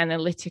very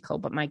analytical,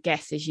 but my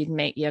guess is you'd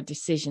make your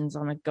decisions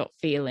on a gut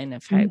feeling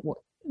of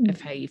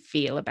how you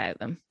feel about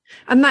them.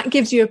 And that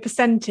gives you a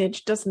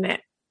percentage, doesn't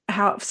it?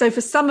 So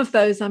for some of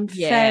those, I'm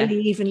fairly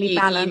evenly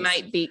balanced. You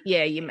might be,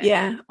 you might.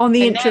 Yeah. On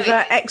the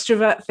introvert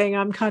extrovert thing,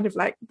 I'm kind of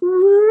like,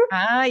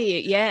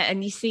 yeah.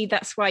 And you see,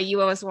 that's why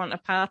you always want a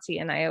party,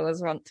 and I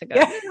always want to go.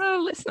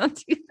 Oh, let's not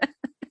do that.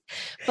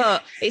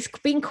 But it's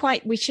been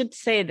quite. We should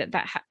say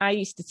that I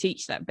used to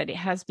teach that, but it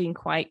has been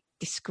quite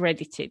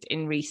discredited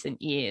in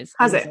recent years.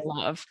 Has it?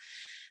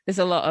 There's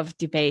a lot of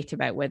debate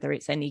about whether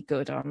it's any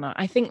good or not.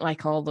 I think,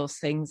 like all those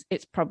things,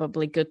 it's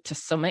probably good to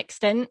some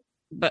extent,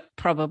 but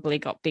probably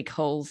got big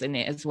holes in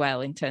it as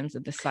well in terms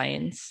of the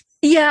science.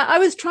 Yeah, I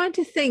was trying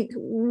to think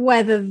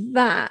whether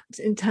that,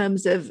 in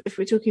terms of, if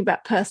we're talking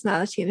about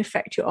personality and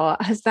affect your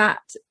art,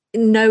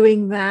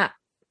 knowing that,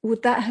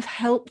 would that have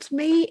helped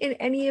me in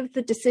any of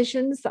the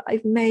decisions that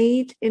I've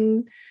made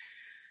in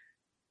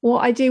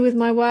what I do with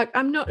my work?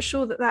 I'm not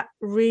sure that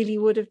really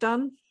would have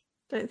done.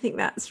 Don't think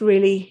that's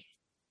really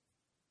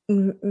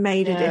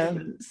made a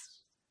difference.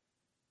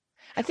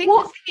 I think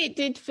the thing it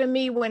did for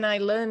me when I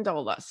learned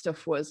all that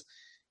stuff was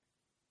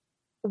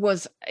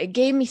it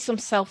gave me some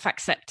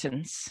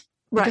self-acceptance.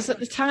 Right. Because at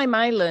the time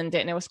I learned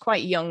it, and I was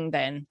quite young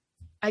then,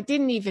 I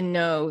didn't even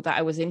know that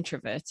I was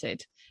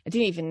introverted. I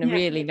didn't even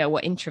really know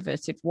what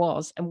introverted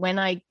was. And when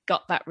I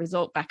got that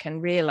result back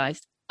and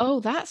realized, oh,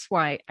 that's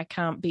why I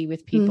can't be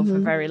with people for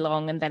very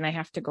long, and then I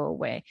have to go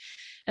away.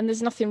 And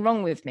there's nothing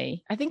wrong with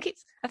me. I think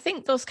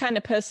those kind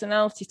of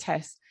personality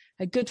tests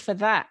are good for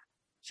that,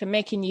 for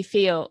making you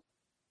feel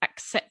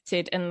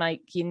accepted and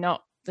like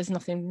there's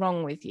nothing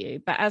wrong with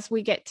you. But as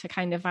we get to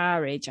kind of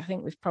our age, I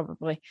think we've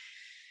probably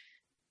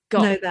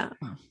got that.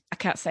 I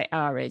can't say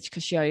our age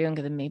because you're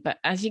younger than me, but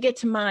as you get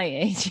to my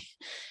age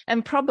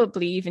and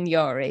probably even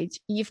your age,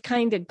 you've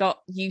kind of got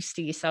used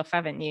to yourself,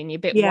 haven't you? And you're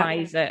a bit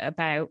wiser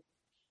about,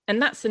 and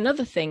that's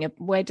another thing.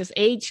 Where does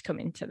age come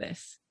into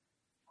this?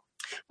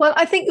 Well,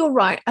 I think you're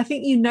right. I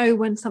think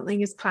when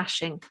something is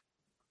clashing,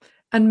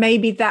 and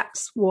maybe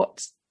that's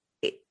what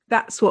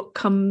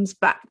comes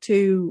back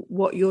to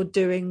what you're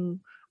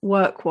doing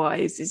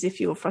work-wise, is if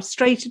you're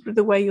frustrated with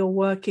the way you're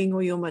working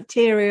or your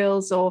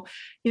materials, or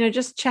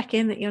just check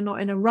in that you're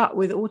not in a rut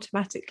with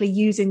automatically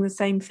using the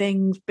same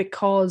things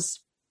because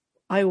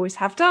I always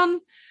have done.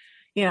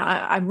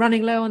 I'm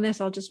running low on this,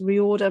 I'll just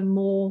reorder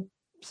more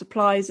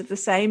supplies of the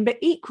same. But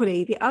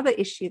equally, the other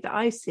issue that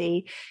I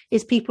see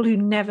is people who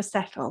never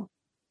settle.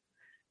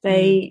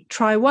 They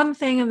try one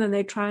thing and then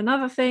they try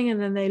another thing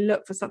and then they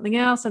look for something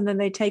else and then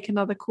they take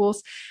another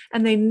course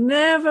and they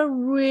never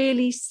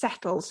really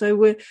settle. So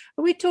are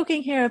we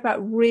talking here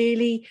about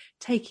really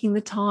taking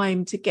the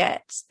time to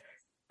get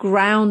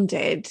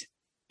grounded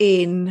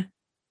with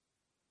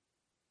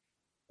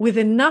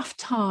enough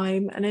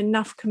time and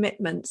enough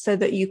commitment so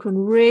that you can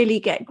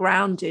really get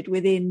grounded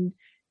within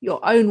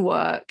your own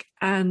work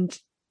and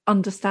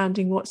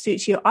understanding what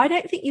suits you? I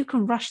don't think you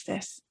can rush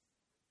this.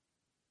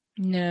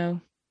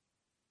 No.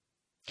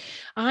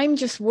 I'm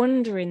just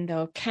wondering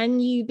though, can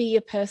you be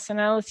a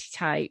personality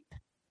type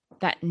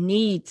that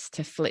needs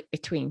to flip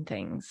between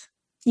things?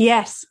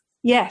 Yes,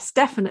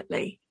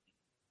 definitely.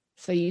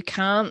 So you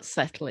can't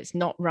settle. It's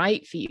not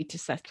right for you to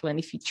settle. And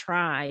if you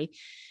try,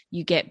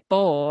 you get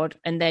bored,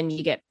 and then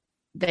you get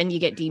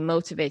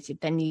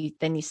demotivated.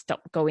 Then you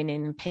stop going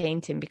in and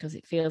painting because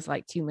it feels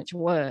like too much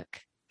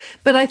work.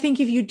 But I think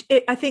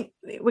I think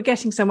we're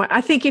getting somewhere.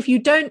 I think if you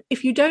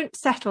don't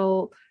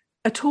settle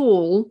at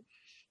all,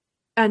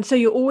 and so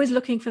you're always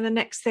looking for the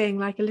next thing,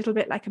 like a little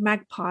bit like a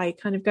magpie,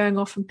 kind of going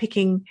off and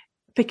picking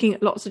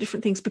lots of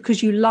different things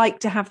because you like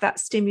to have that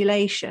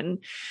stimulation.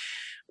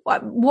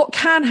 What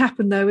can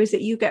happen though is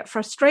that you get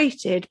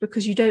frustrated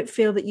because you don't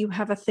feel that you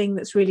have a thing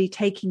that's really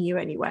taking you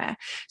anywhere.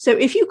 So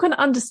if you can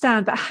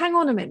understand that, hang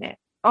on a minute,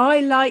 I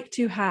like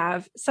to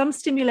have some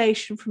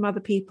stimulation from other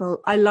people.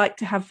 I like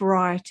to have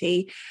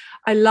variety.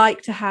 I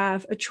like to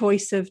have a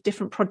choice of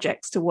different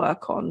projects to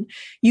work on.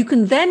 You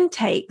can then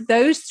take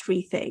those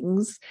three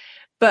things,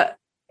 but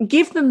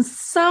give them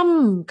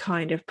some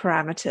kind of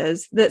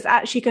parameters that's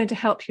actually going to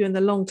help you in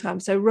the long term.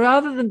 So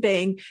rather than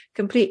being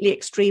completely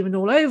extreme and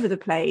all over the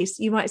place,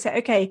 you might say,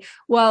 okay,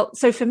 well,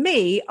 so for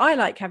me, I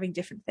like having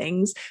different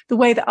things. The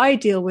way that I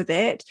deal with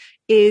it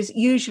is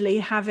usually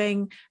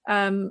having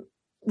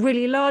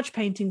really large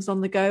paintings on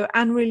the go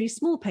and really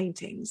small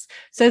paintings,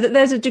 so that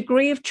there's a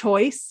degree of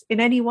choice in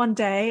any one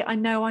day. I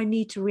know I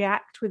need to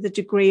react with a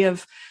degree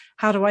of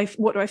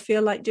what do I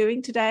feel like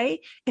doing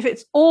today. If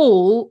it's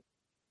all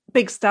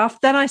big stuff,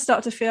 then I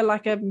start to feel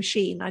like a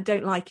machine. I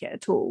don't like it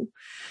at all.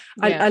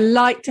 Yeah. I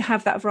like to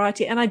have that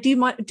variety, and I do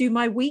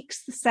my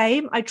weeks the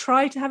same. I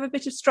try to have a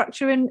bit of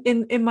structure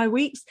in my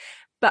weeks,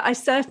 but I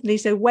certainly,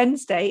 so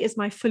Wednesday is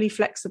my fully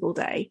flexible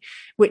day,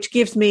 which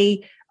gives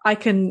me, I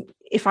can,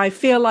 if I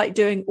feel like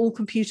doing all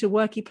computer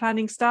worky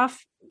planning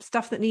stuff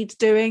that needs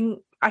doing,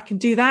 I can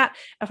do that.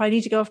 If I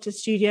need to go off to the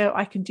studio,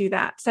 I can do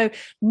that. So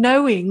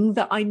knowing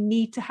that I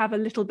need to have a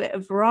little bit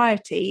of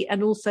variety,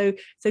 and also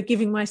so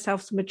giving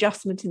myself some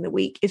adjustment in the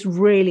week is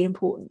really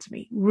important to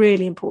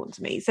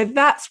me. So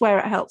that's where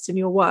it helps in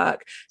your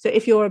work. So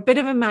if you're a bit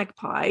of a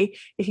magpie,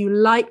 if you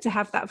like to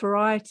have that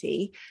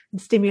variety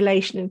and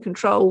stimulation and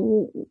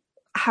control,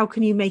 how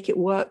can you make it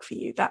work for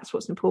you? That's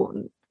what's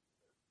important.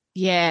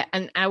 Yeah.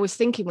 And I was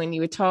thinking when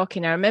you were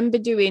talking, I remember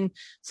doing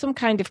some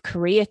kind of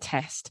career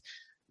test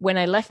when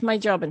I left my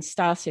job and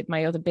started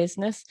my other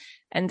business.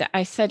 And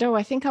I said,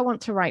 I think I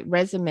want to write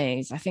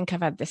resumes. I think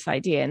I've had this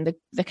idea. And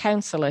the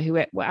counselor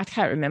I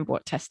can't remember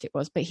what test it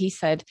was, but he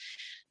said,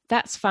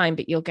 that's fine,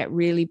 but you'll get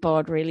really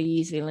bored really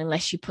easily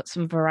unless you put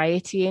some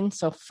variety in.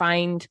 So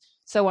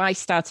I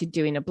started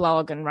doing a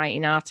blog and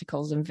writing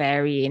articles and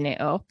varying it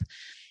up.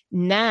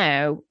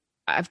 Now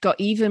I've got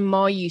even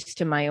more used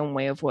to my own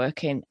way of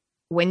working.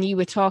 When you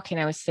were talking,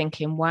 I was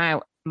thinking,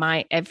 wow,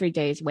 my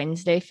everyday is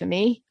Wednesday for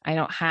me. I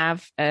don't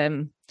have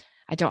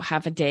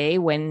a day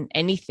when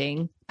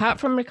anything apart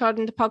from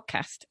recording the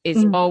podcast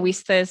is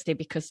always Thursday,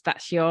 because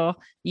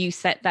you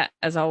set that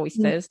as always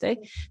Thursday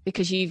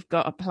because you've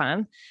got a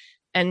plan.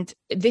 And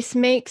this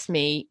makes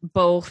me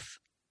both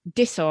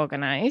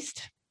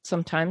disorganized.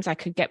 Sometimes I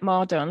could get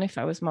more done if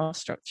I was more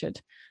structured,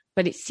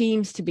 but it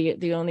seems to be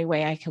the only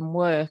way I can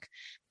work.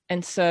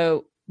 And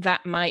so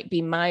that might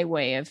be my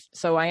way of,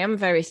 so I am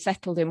very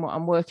settled in what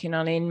I'm working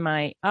on in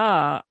my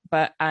art,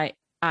 but I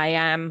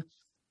am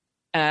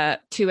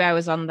 2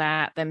 hours on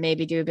that, then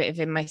maybe do a bit of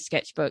in my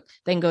sketchbook,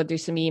 then go do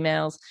some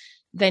emails,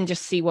 then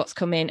just see what's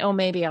come in. Oh,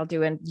 maybe I'll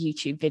do a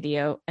YouTube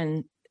video.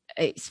 And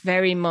it's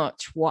very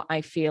much what I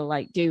feel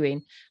like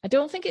doing. I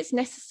don't think it's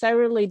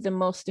necessarily the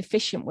most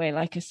efficient way,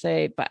 like I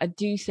say, but I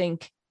do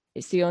think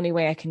it's the only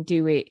way I can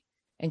do it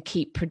and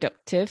keep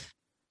productive.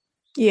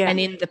 Yeah. And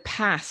in the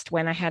past,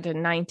 when I had a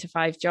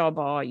 9-to-5 job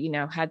or,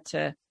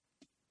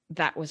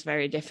 that was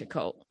very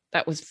difficult.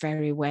 That was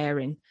very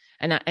wearing.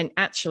 And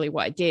actually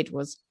what I did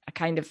was I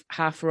kind of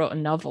half wrote a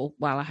novel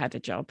while I had a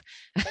job.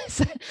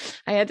 So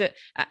I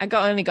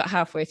only got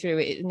halfway through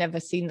it. It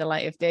never seen the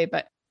light of day,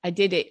 but I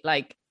did it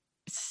like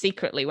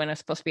secretly when I was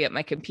supposed to be at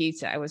my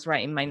computer. I was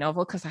writing my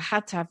novel because I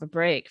had to have a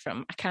break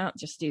from, I can't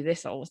just do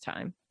this all the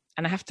time.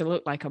 And I have to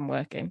look like I'm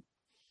working.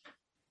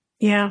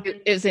 Yeah.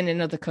 It was in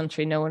another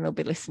country. No one will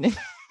be listening.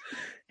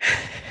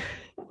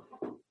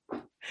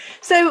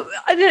 So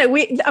I don't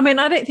know.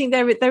 I don't think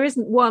there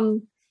isn't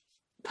one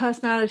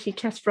personality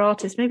test for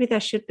artists. Maybe there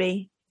should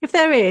be. If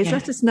there is,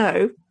 let us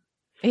know.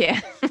 Yeah.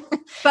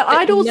 But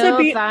I'd also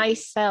know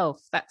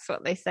thyself. That's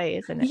what they say,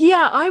 isn't it?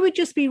 Yeah, I would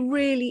just be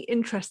really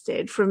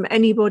interested from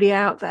anybody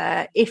out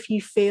there if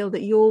you feel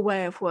that your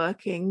way of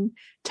working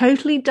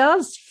totally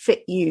does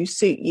fit you,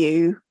 suit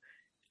you.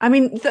 I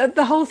mean,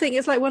 the whole thing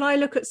is like when I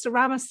look at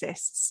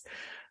ceramicists,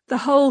 the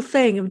whole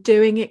thing of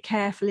doing it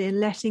carefully and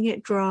letting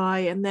it dry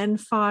and then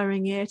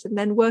firing it and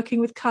then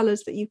working with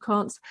colours that you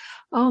can't.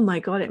 Oh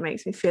my God, it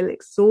makes me feel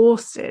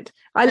exhausted.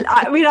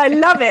 I mean, I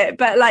love it,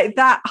 but like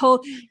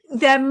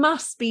there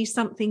must be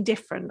something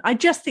different. I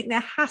just think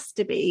there has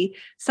to be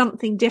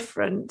something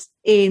different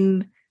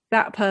in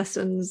that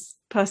person's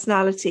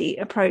personality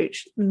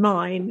approach,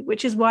 mine,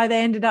 which is why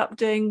they ended up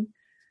doing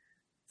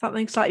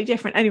something slightly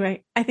different.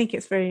 Anyway, I think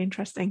it's very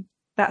interesting.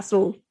 That's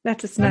all.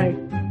 Let us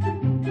know.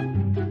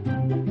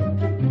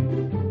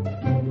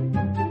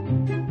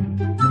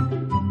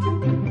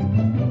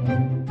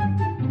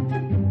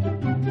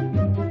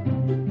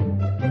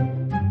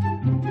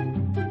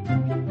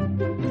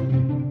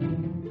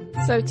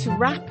 So to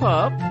wrap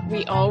up,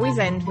 we always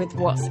end with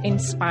what's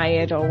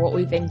inspired or what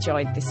we've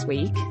enjoyed this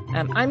week.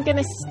 I'm going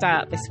to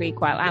start this week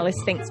while Alice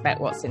thinks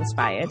about what's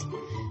inspired.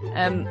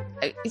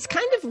 It's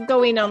kind of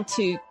going on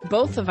to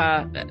both of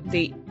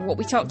what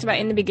we talked about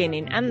in the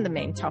beginning and the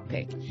main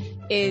topic.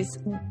 Is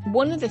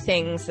one of the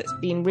things that's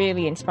been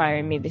really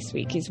inspiring me this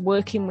week is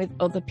working with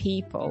other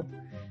people,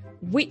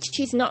 which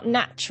is not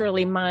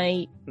naturally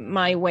my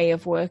way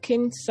of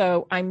working.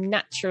 So I'm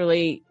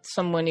naturally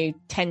someone who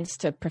tends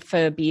to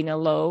prefer being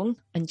alone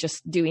and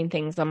just doing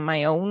things on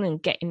my own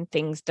and getting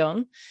things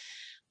done.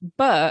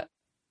 But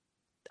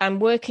I'm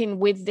working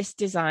with this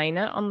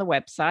designer on the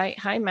website.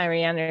 Hi,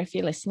 Mariana, if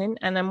you're listening.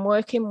 And I'm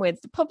working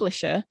with the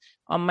publisher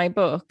on my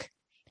book.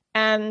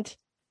 And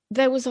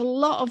there was a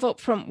lot of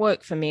upfront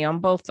work for me on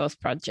both those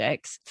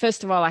projects.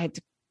 First of all, I had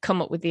to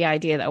come up with the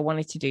idea that I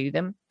wanted to do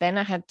them. Then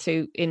I had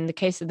to, in the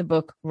case of the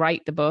book,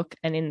 write the book.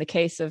 And in the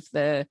case of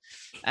the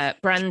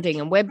branding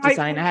and web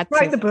design, I had to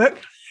write the book.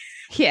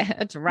 Yeah, I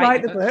had to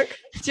write the book.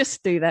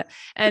 Just do that.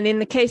 And in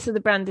the case of the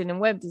branding and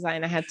web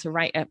design, I had to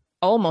write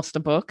almost a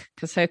book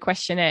because her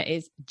questionnaire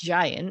is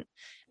giant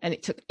and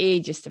it took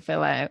ages to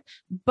fill out.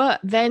 But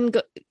then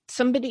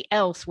somebody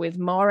else with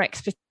more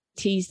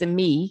expertise than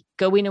me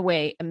going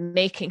away and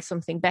making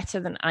something better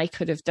than I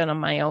could have done on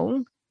my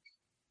own.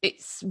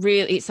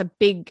 It's a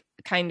big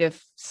kind of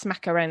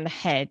smack around the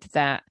head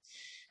that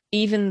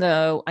even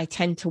though I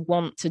tend to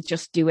want to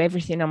just do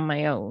everything on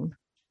my own,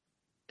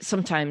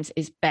 sometimes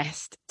it's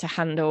best to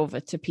hand over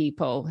to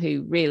people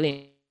who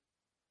really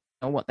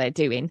know what they're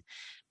doing.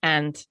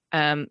 And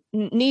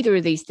neither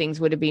of these things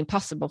would have been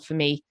possible for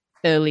me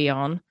early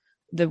on.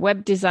 The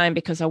web design,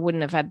 because I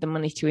wouldn't have had the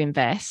money to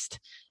invest,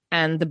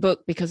 and the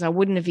book, because I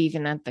wouldn't have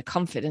even had the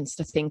confidence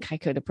to think I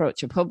could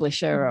approach a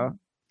publisher or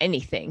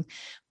anything.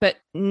 But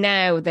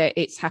now that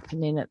it's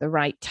happening at the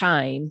right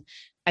time,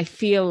 I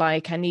feel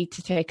like I need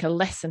to take a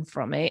lesson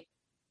from it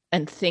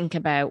and think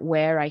about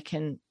where I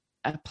can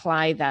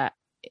apply that.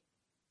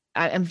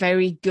 I'm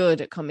very good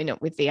at coming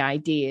up with the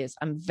ideas.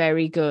 I'm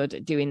very good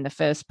at doing the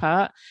first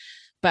part,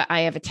 but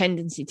I have a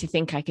tendency to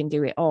think I can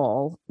do it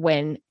all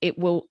when it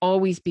will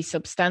always be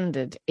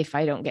substandard if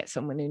I don't get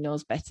someone who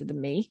knows better than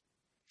me.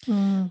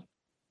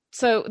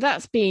 So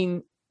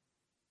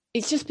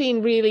it's just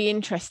been really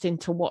interesting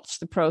to watch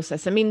the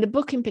process. I mean, the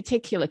book in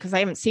particular, because I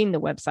haven't seen the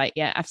website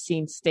yet, I've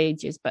seen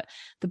stages, but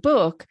the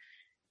book,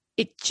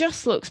 it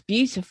just looks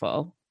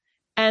beautiful.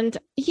 And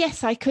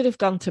yes, I could have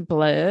gone to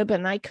Blurb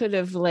and I could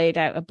have laid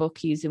out a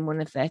book using one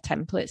of their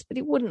templates, but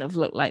it wouldn't have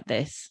looked like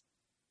this.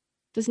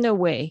 There's no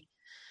way.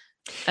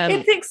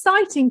 It's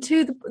exciting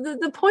too.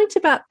 The point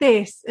about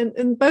this,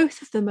 and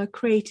both of them are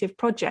creative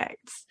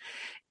projects,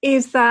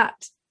 is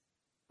that,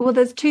 well,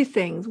 there's two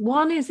things.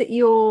 One is that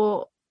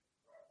you're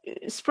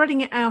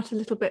spreading it out a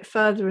little bit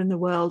further in the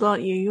world,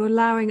 aren't you? You're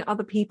allowing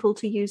other people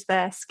to use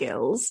their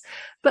skills,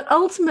 but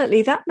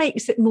ultimately that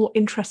makes it more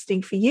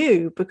interesting for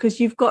you because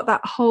you've got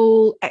that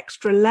whole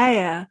extra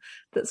layer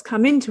that's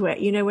come into it.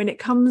 You know, when it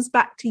comes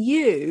back to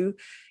you,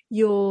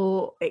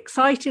 you're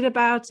excited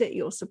about it,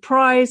 you're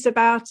surprised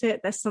about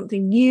it, there's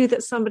something new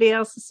that somebody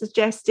else has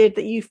suggested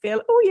that you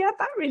feel, oh yeah,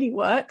 that really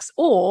works.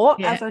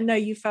 Or as I know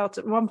you felt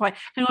at one point,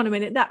 hang on a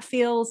minute, that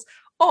feels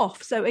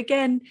off. So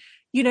again,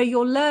 you know,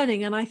 you're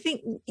learning. And I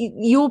think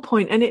your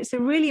point, and it's a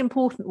really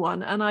important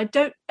one, and I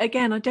don't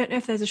know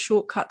if there's a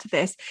shortcut to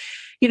this.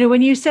 You know,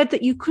 when you said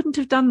that you couldn't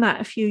have done that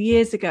a few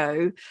years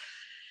ago,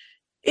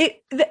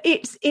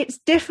 it's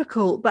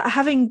difficult, but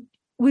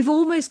we've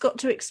almost got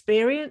to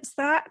experience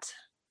that.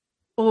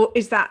 Or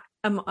is that,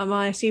 am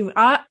I assuming?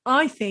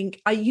 I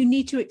think you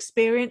need to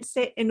experience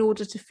it in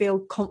order to feel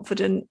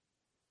confident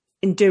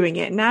in doing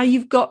it. Now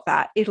you've got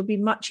that, it'll be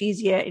much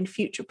easier in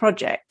future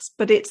projects,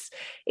 but it's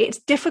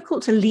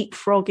difficult to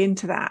leapfrog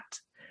into that.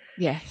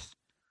 Yes.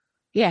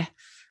 Yeah.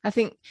 I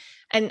think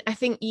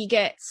you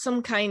get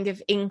some kind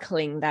of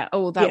inkling that,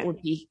 that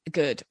would be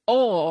good.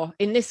 Or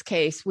in this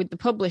case with the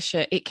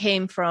publisher, it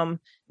came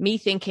from me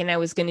thinking I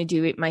was going to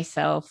do it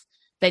myself,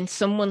 then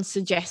someone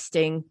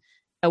suggesting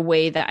a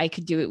way that I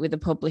could do it with a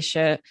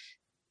publisher,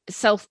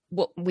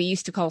 what we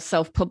used to call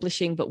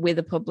self-publishing, but with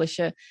a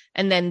publisher,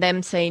 and then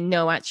them saying,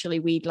 no, actually,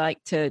 we'd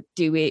like to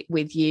do it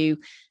with you.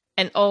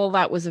 And all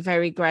that was a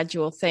very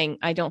gradual thing.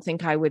 I don't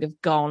think I would have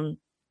gone,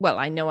 well,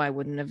 I know I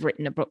wouldn't have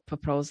written a book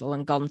proposal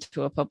and gone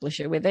to a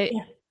publisher with it.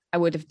 Yeah. I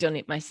would have done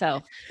it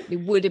myself.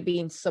 It would have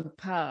been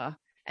subpar.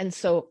 And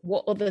so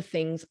what other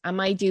things am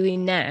I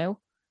doing now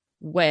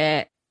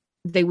where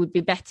they would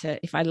be better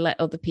if I let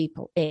other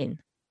people in?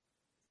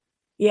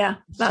 Yeah,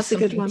 that's a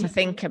good one to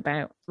think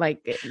about,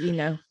 like, you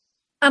know.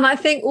 And I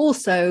think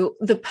also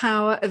the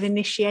power of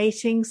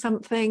initiating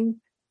something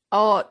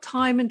Oh,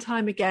 time and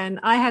time again.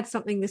 I had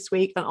something this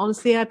week, and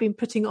honestly, I'd been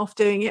putting off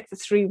doing it for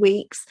 3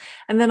 weeks.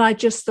 And then I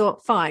just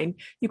thought, fine,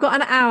 you've got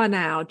an hour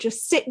now.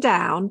 Just sit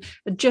down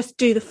and just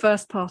do the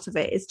first part of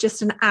it. It's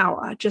just an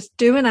hour. Just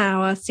do an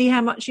hour, see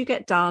how much you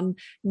get done,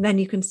 and then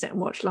you can sit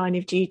and watch Line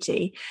of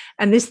Duty.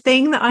 And this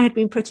thing that I had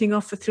been putting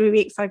off for 3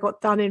 weeks, I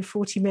got done in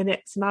 40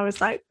 minutes. And I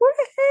was like, whee!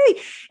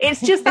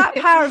 It's just that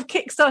power of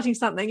kickstarting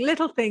something.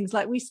 Little things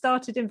like we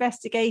started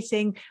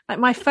investigating, like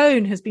my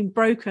phone has been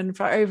broken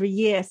for over a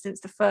year since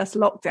the first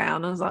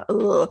lockdown. I was like,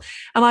 ugh.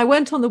 And I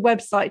went on the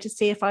website to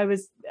see if I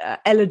was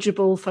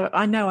eligible for,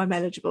 I know I'm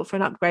eligible for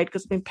an upgrade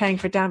because I've been paying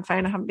for a damn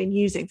phone I haven't been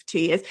using for 2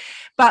 years.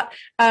 But,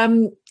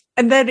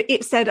 and then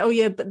it said, oh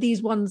yeah, but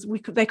these ones,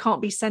 they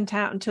can't be sent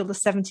out until the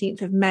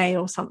 17th of May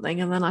or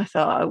something. And then I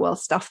thought, oh, well,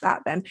 stuff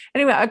that then.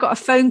 Anyway, I got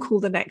a phone call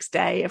the next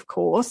day, of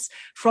course,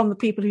 from the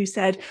people who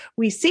said,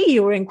 we see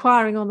you're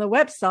inquiring on the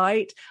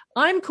website.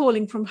 I'm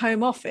calling from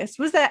home office.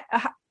 Was there,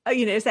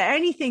 is there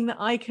anything that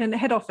I can,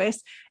 head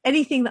office,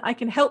 anything that I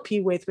can help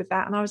you with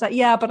that? And I was like,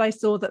 yeah, but I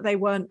saw that they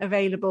weren't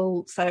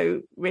available.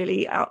 So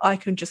really, I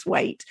can just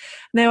wait.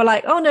 And they were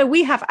like, oh no,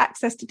 we have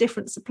access to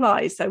different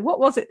supplies. So what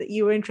was it that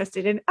you were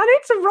interested in? And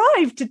it's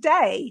arrived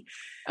today.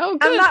 Oh,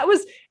 good. And that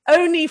was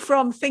only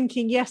from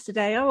thinking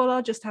yesterday, oh, well,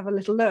 I'll just have a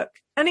little look.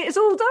 And it's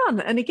all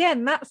done. And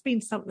again, that's been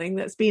something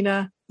that's been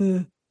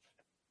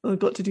I've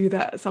got to do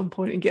that at some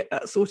point and get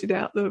that sorted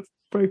out, the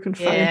broken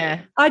phone.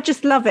 Yeah. I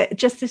just love it.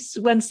 Just this,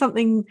 when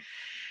something,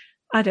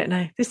 I don't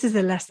know, this is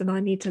a lesson I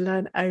need to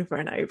learn over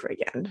and over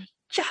again.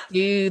 Just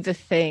do the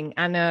thing.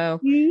 I know.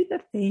 Do the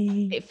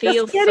thing. It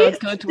feels so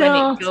good when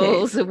it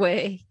goes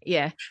away.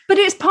 Yeah. But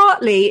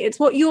it's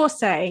what you're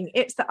saying.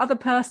 It's the other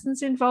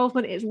person's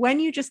involvement. It's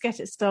when you just get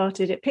it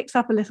started, it picks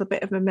up a little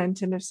bit of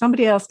momentum. If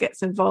somebody else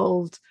gets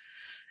involved,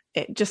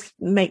 it just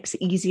makes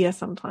it easier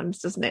sometimes,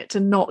 doesn't it, to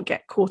not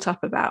get caught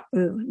up about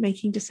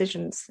making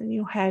decisions in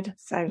your head.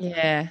 So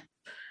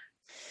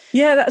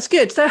yeah, that's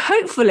good. So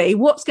hopefully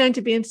what's going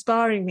to be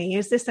inspiring me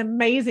is this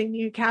amazing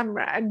new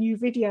camera and new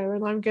video,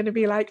 and I'm going to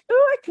be like,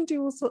 oh, I can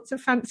do all sorts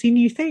of fancy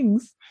new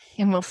things.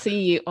 And we'll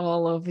see you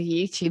all over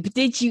YouTube.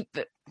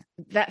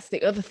 That's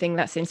the other thing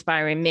that's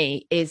inspiring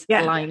me is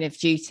Line of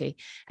Duty.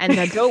 And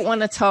I don't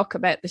want to talk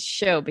about the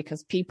show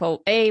because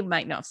people,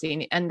 might not have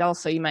seen it, and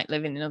also you might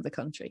live in another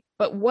country.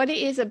 But what it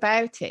is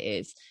about it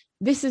is,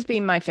 this has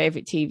been my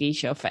favorite TV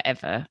show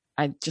forever.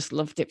 I just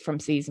loved it from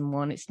season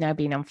 1. It's now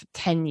been on for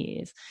 10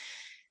 years.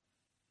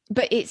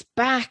 But it's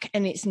back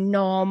and it's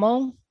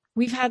normal.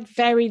 We've had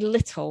very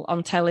little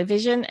on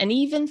television. And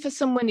even for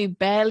someone who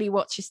barely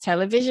watches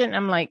television,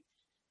 I'm like,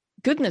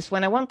 goodness,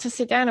 when I want to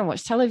sit down and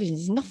watch television,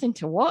 there's nothing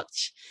to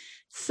watch.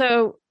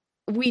 So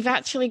we've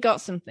actually got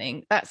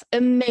something that's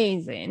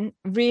amazing,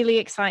 really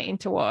exciting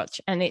to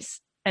watch. And it's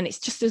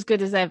just as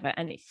good as ever.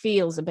 And it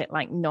feels a bit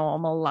like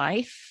normal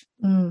life.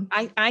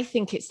 I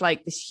think it's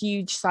like this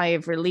huge sigh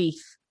of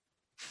relief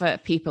for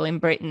people in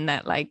Britain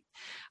that like,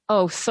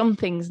 oh,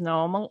 something's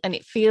normal. And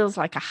it feels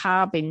like a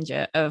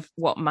harbinger of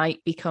what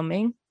might be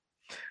coming.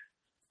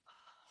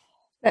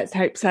 Let's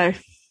hope so.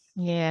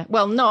 Yeah.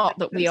 Well, not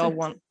that we all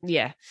want,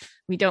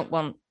 we don't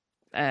want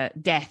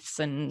deaths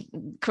and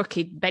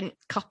crooked bent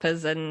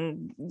coppers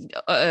and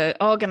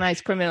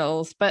organised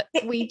criminals, but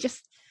we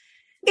just...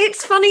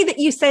 It's funny that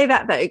you say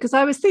that, though, because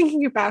I was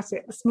thinking about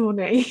it this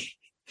morning,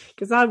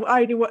 because I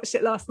only watched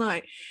it last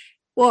night,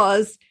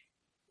 was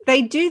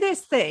they do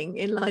this thing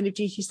in Line of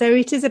Duty. So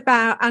it is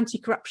about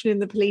anti-corruption in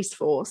the police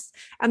force.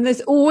 And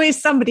there's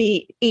always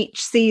somebody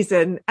each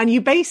season. And you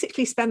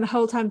basically spend the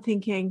whole time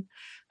thinking,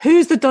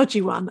 who's the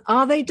dodgy one?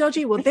 Are they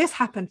dodgy? Well, this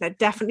happened. They're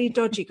definitely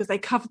dodgy because they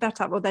covered that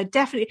up. Or they're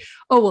definitely,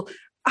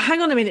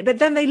 hang on a minute. But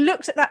then they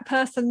looked at that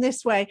person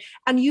this way,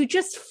 and you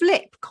just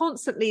flip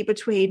constantly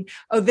between,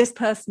 this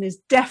person is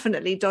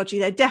definitely dodgy.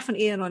 They're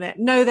definitely in on it.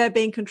 No, they're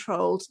being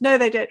controlled. No,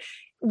 they don't.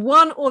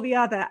 One or the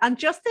other. And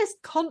just this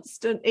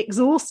constant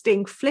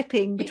exhausting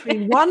flipping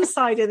between one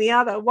side and the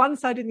other, one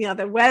side and the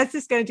other. Where's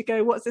this going to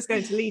go? What's this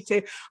going to lead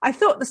to? I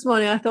thought this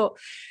morning,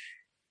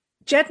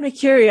 Jed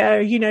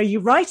Mercurio,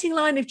 you're writing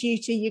Line of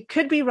Duty, you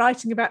could be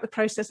writing about the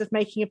process of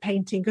making a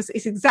painting, because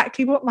it's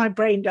exactly what my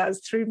brain does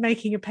through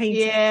making a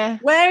painting. Yeah.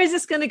 Where is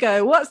this going to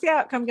go? What's the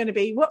outcome going to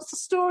be? What's the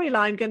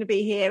storyline going to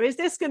be here? Is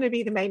this going to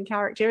be the main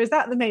character? Is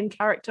that the main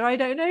character? I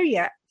don't know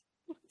yet.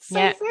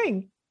 Same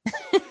thing.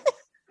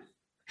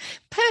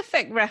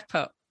 Perfect wrap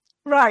up.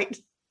 Right.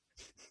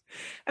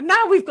 And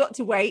now we've got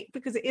to wait,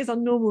 because it is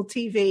on normal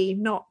TV,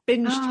 not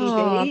binge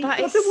TV. That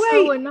is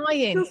so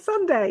annoying. Till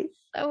Sunday.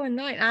 So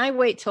annoying. I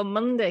wait till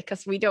Monday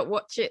because we don't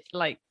watch it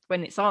like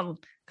when it's on,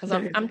 because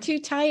I'm too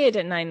tired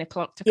at 9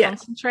 o'clock to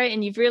concentrate,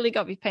 and you've really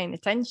got to be paying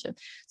attention.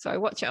 So I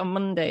watch it on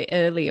Monday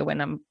earlier when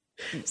I'm...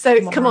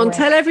 So come on,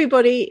 tell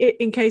everybody,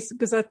 in case,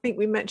 because I think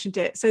we mentioned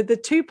it. So the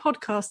 2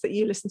 podcasts that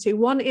you listen to,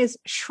 one is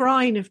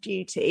Shrine of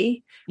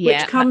Duty,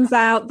 which comes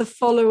out the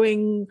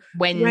following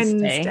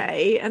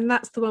Wednesday, and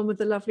that's the one with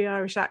the lovely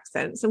Irish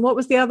accents. And what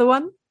was the other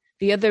one?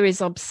 The other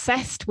is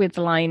Obsessed with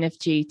Line of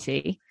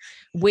Duty,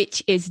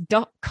 which is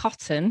Dot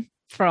Cotton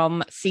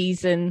from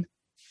season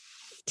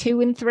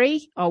 2 and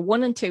 3, or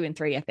 1 and 2 and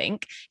 3, I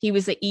think. He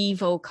was an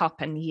evil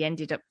cop and he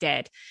ended up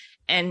dead.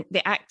 And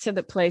the actor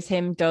that plays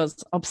him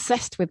does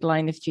Obsessed with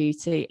Line of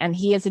Duty, and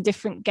he has a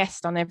different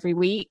guest on every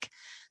week.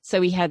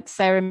 So he had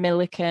Sarah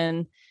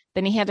Millican,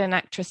 then he had an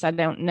actress I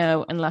don't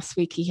know, and last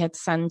week he had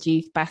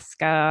Sanjeev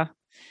Bhaskar.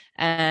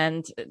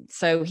 And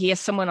so he has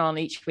someone on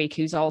each week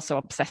who's also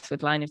obsessed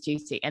with Line of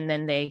Duty,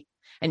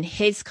 and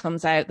his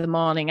comes out the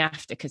morning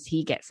after because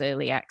he gets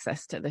early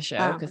access to the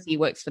show because he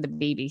works for the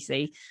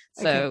BBC.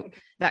 So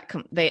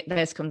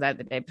theirs comes out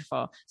the day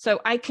before.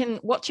 So I can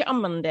watch it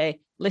on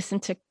Monday, listen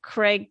to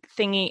Craig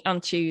Thingy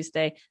on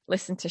Tuesday,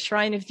 listen to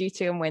Shrine of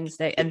Duty on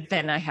Wednesday, and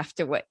then I have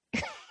to wait.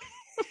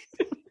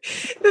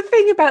 The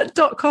thing about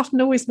Dot Cotton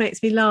always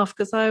makes me laugh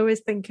because I always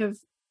think of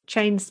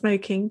chain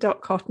smoking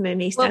Dot Cotton in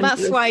EastEnders. Well,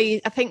 that's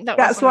why I think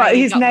that's what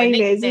his name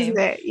is, isn't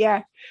it?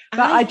 Yeah. But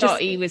I thought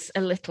he was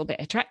a little bit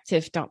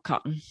attractive, Dot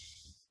Cotton,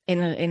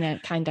 in a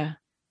kind of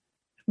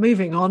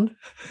moving on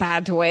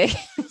bad way.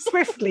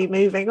 Swiftly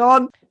moving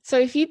on. So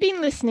if you've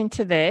been listening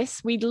to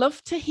this, we'd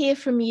love to hear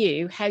from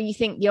you how you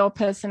think your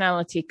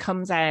personality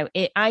comes out,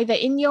 either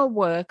in your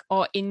work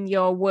or in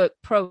your work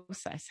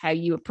process, how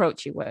you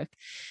approach your work.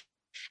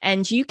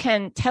 And you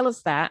can tell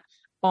us that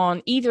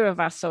on either of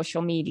our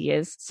social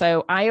medias.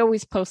 So I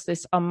always post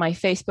this on my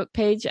Facebook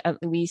page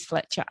at Louise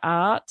Fletcher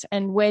Art.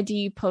 And where do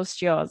you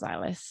post yours,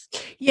 Alice?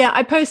 Yeah,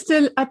 I post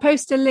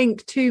a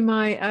link to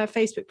my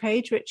Facebook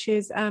page, which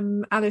is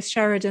Alice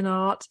Sheridan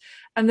Art.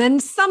 And then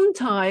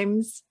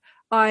sometimes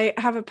I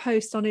have a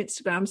post on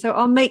Instagram. So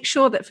I'll make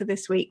sure that for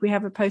this week we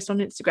have a post on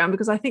Instagram,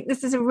 because I think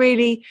this is a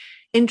really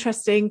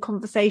interesting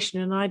conversation,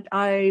 and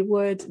I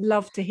would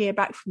love to hear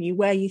back from you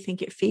where you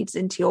think it feeds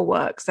into your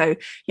work. So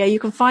yeah, you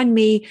can find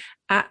me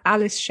at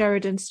Alice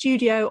Sheridan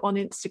Studio on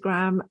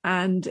Instagram,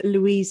 and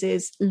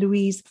Louise's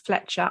Louise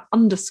Fletcher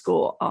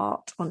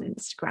 _art on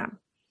Instagram.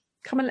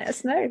 Come and let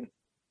us know.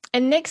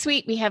 And next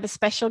week we have a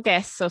special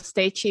guest, so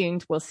stay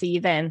tuned. We'll see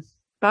you then.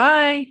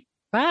 Bye.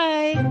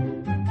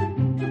 Bye.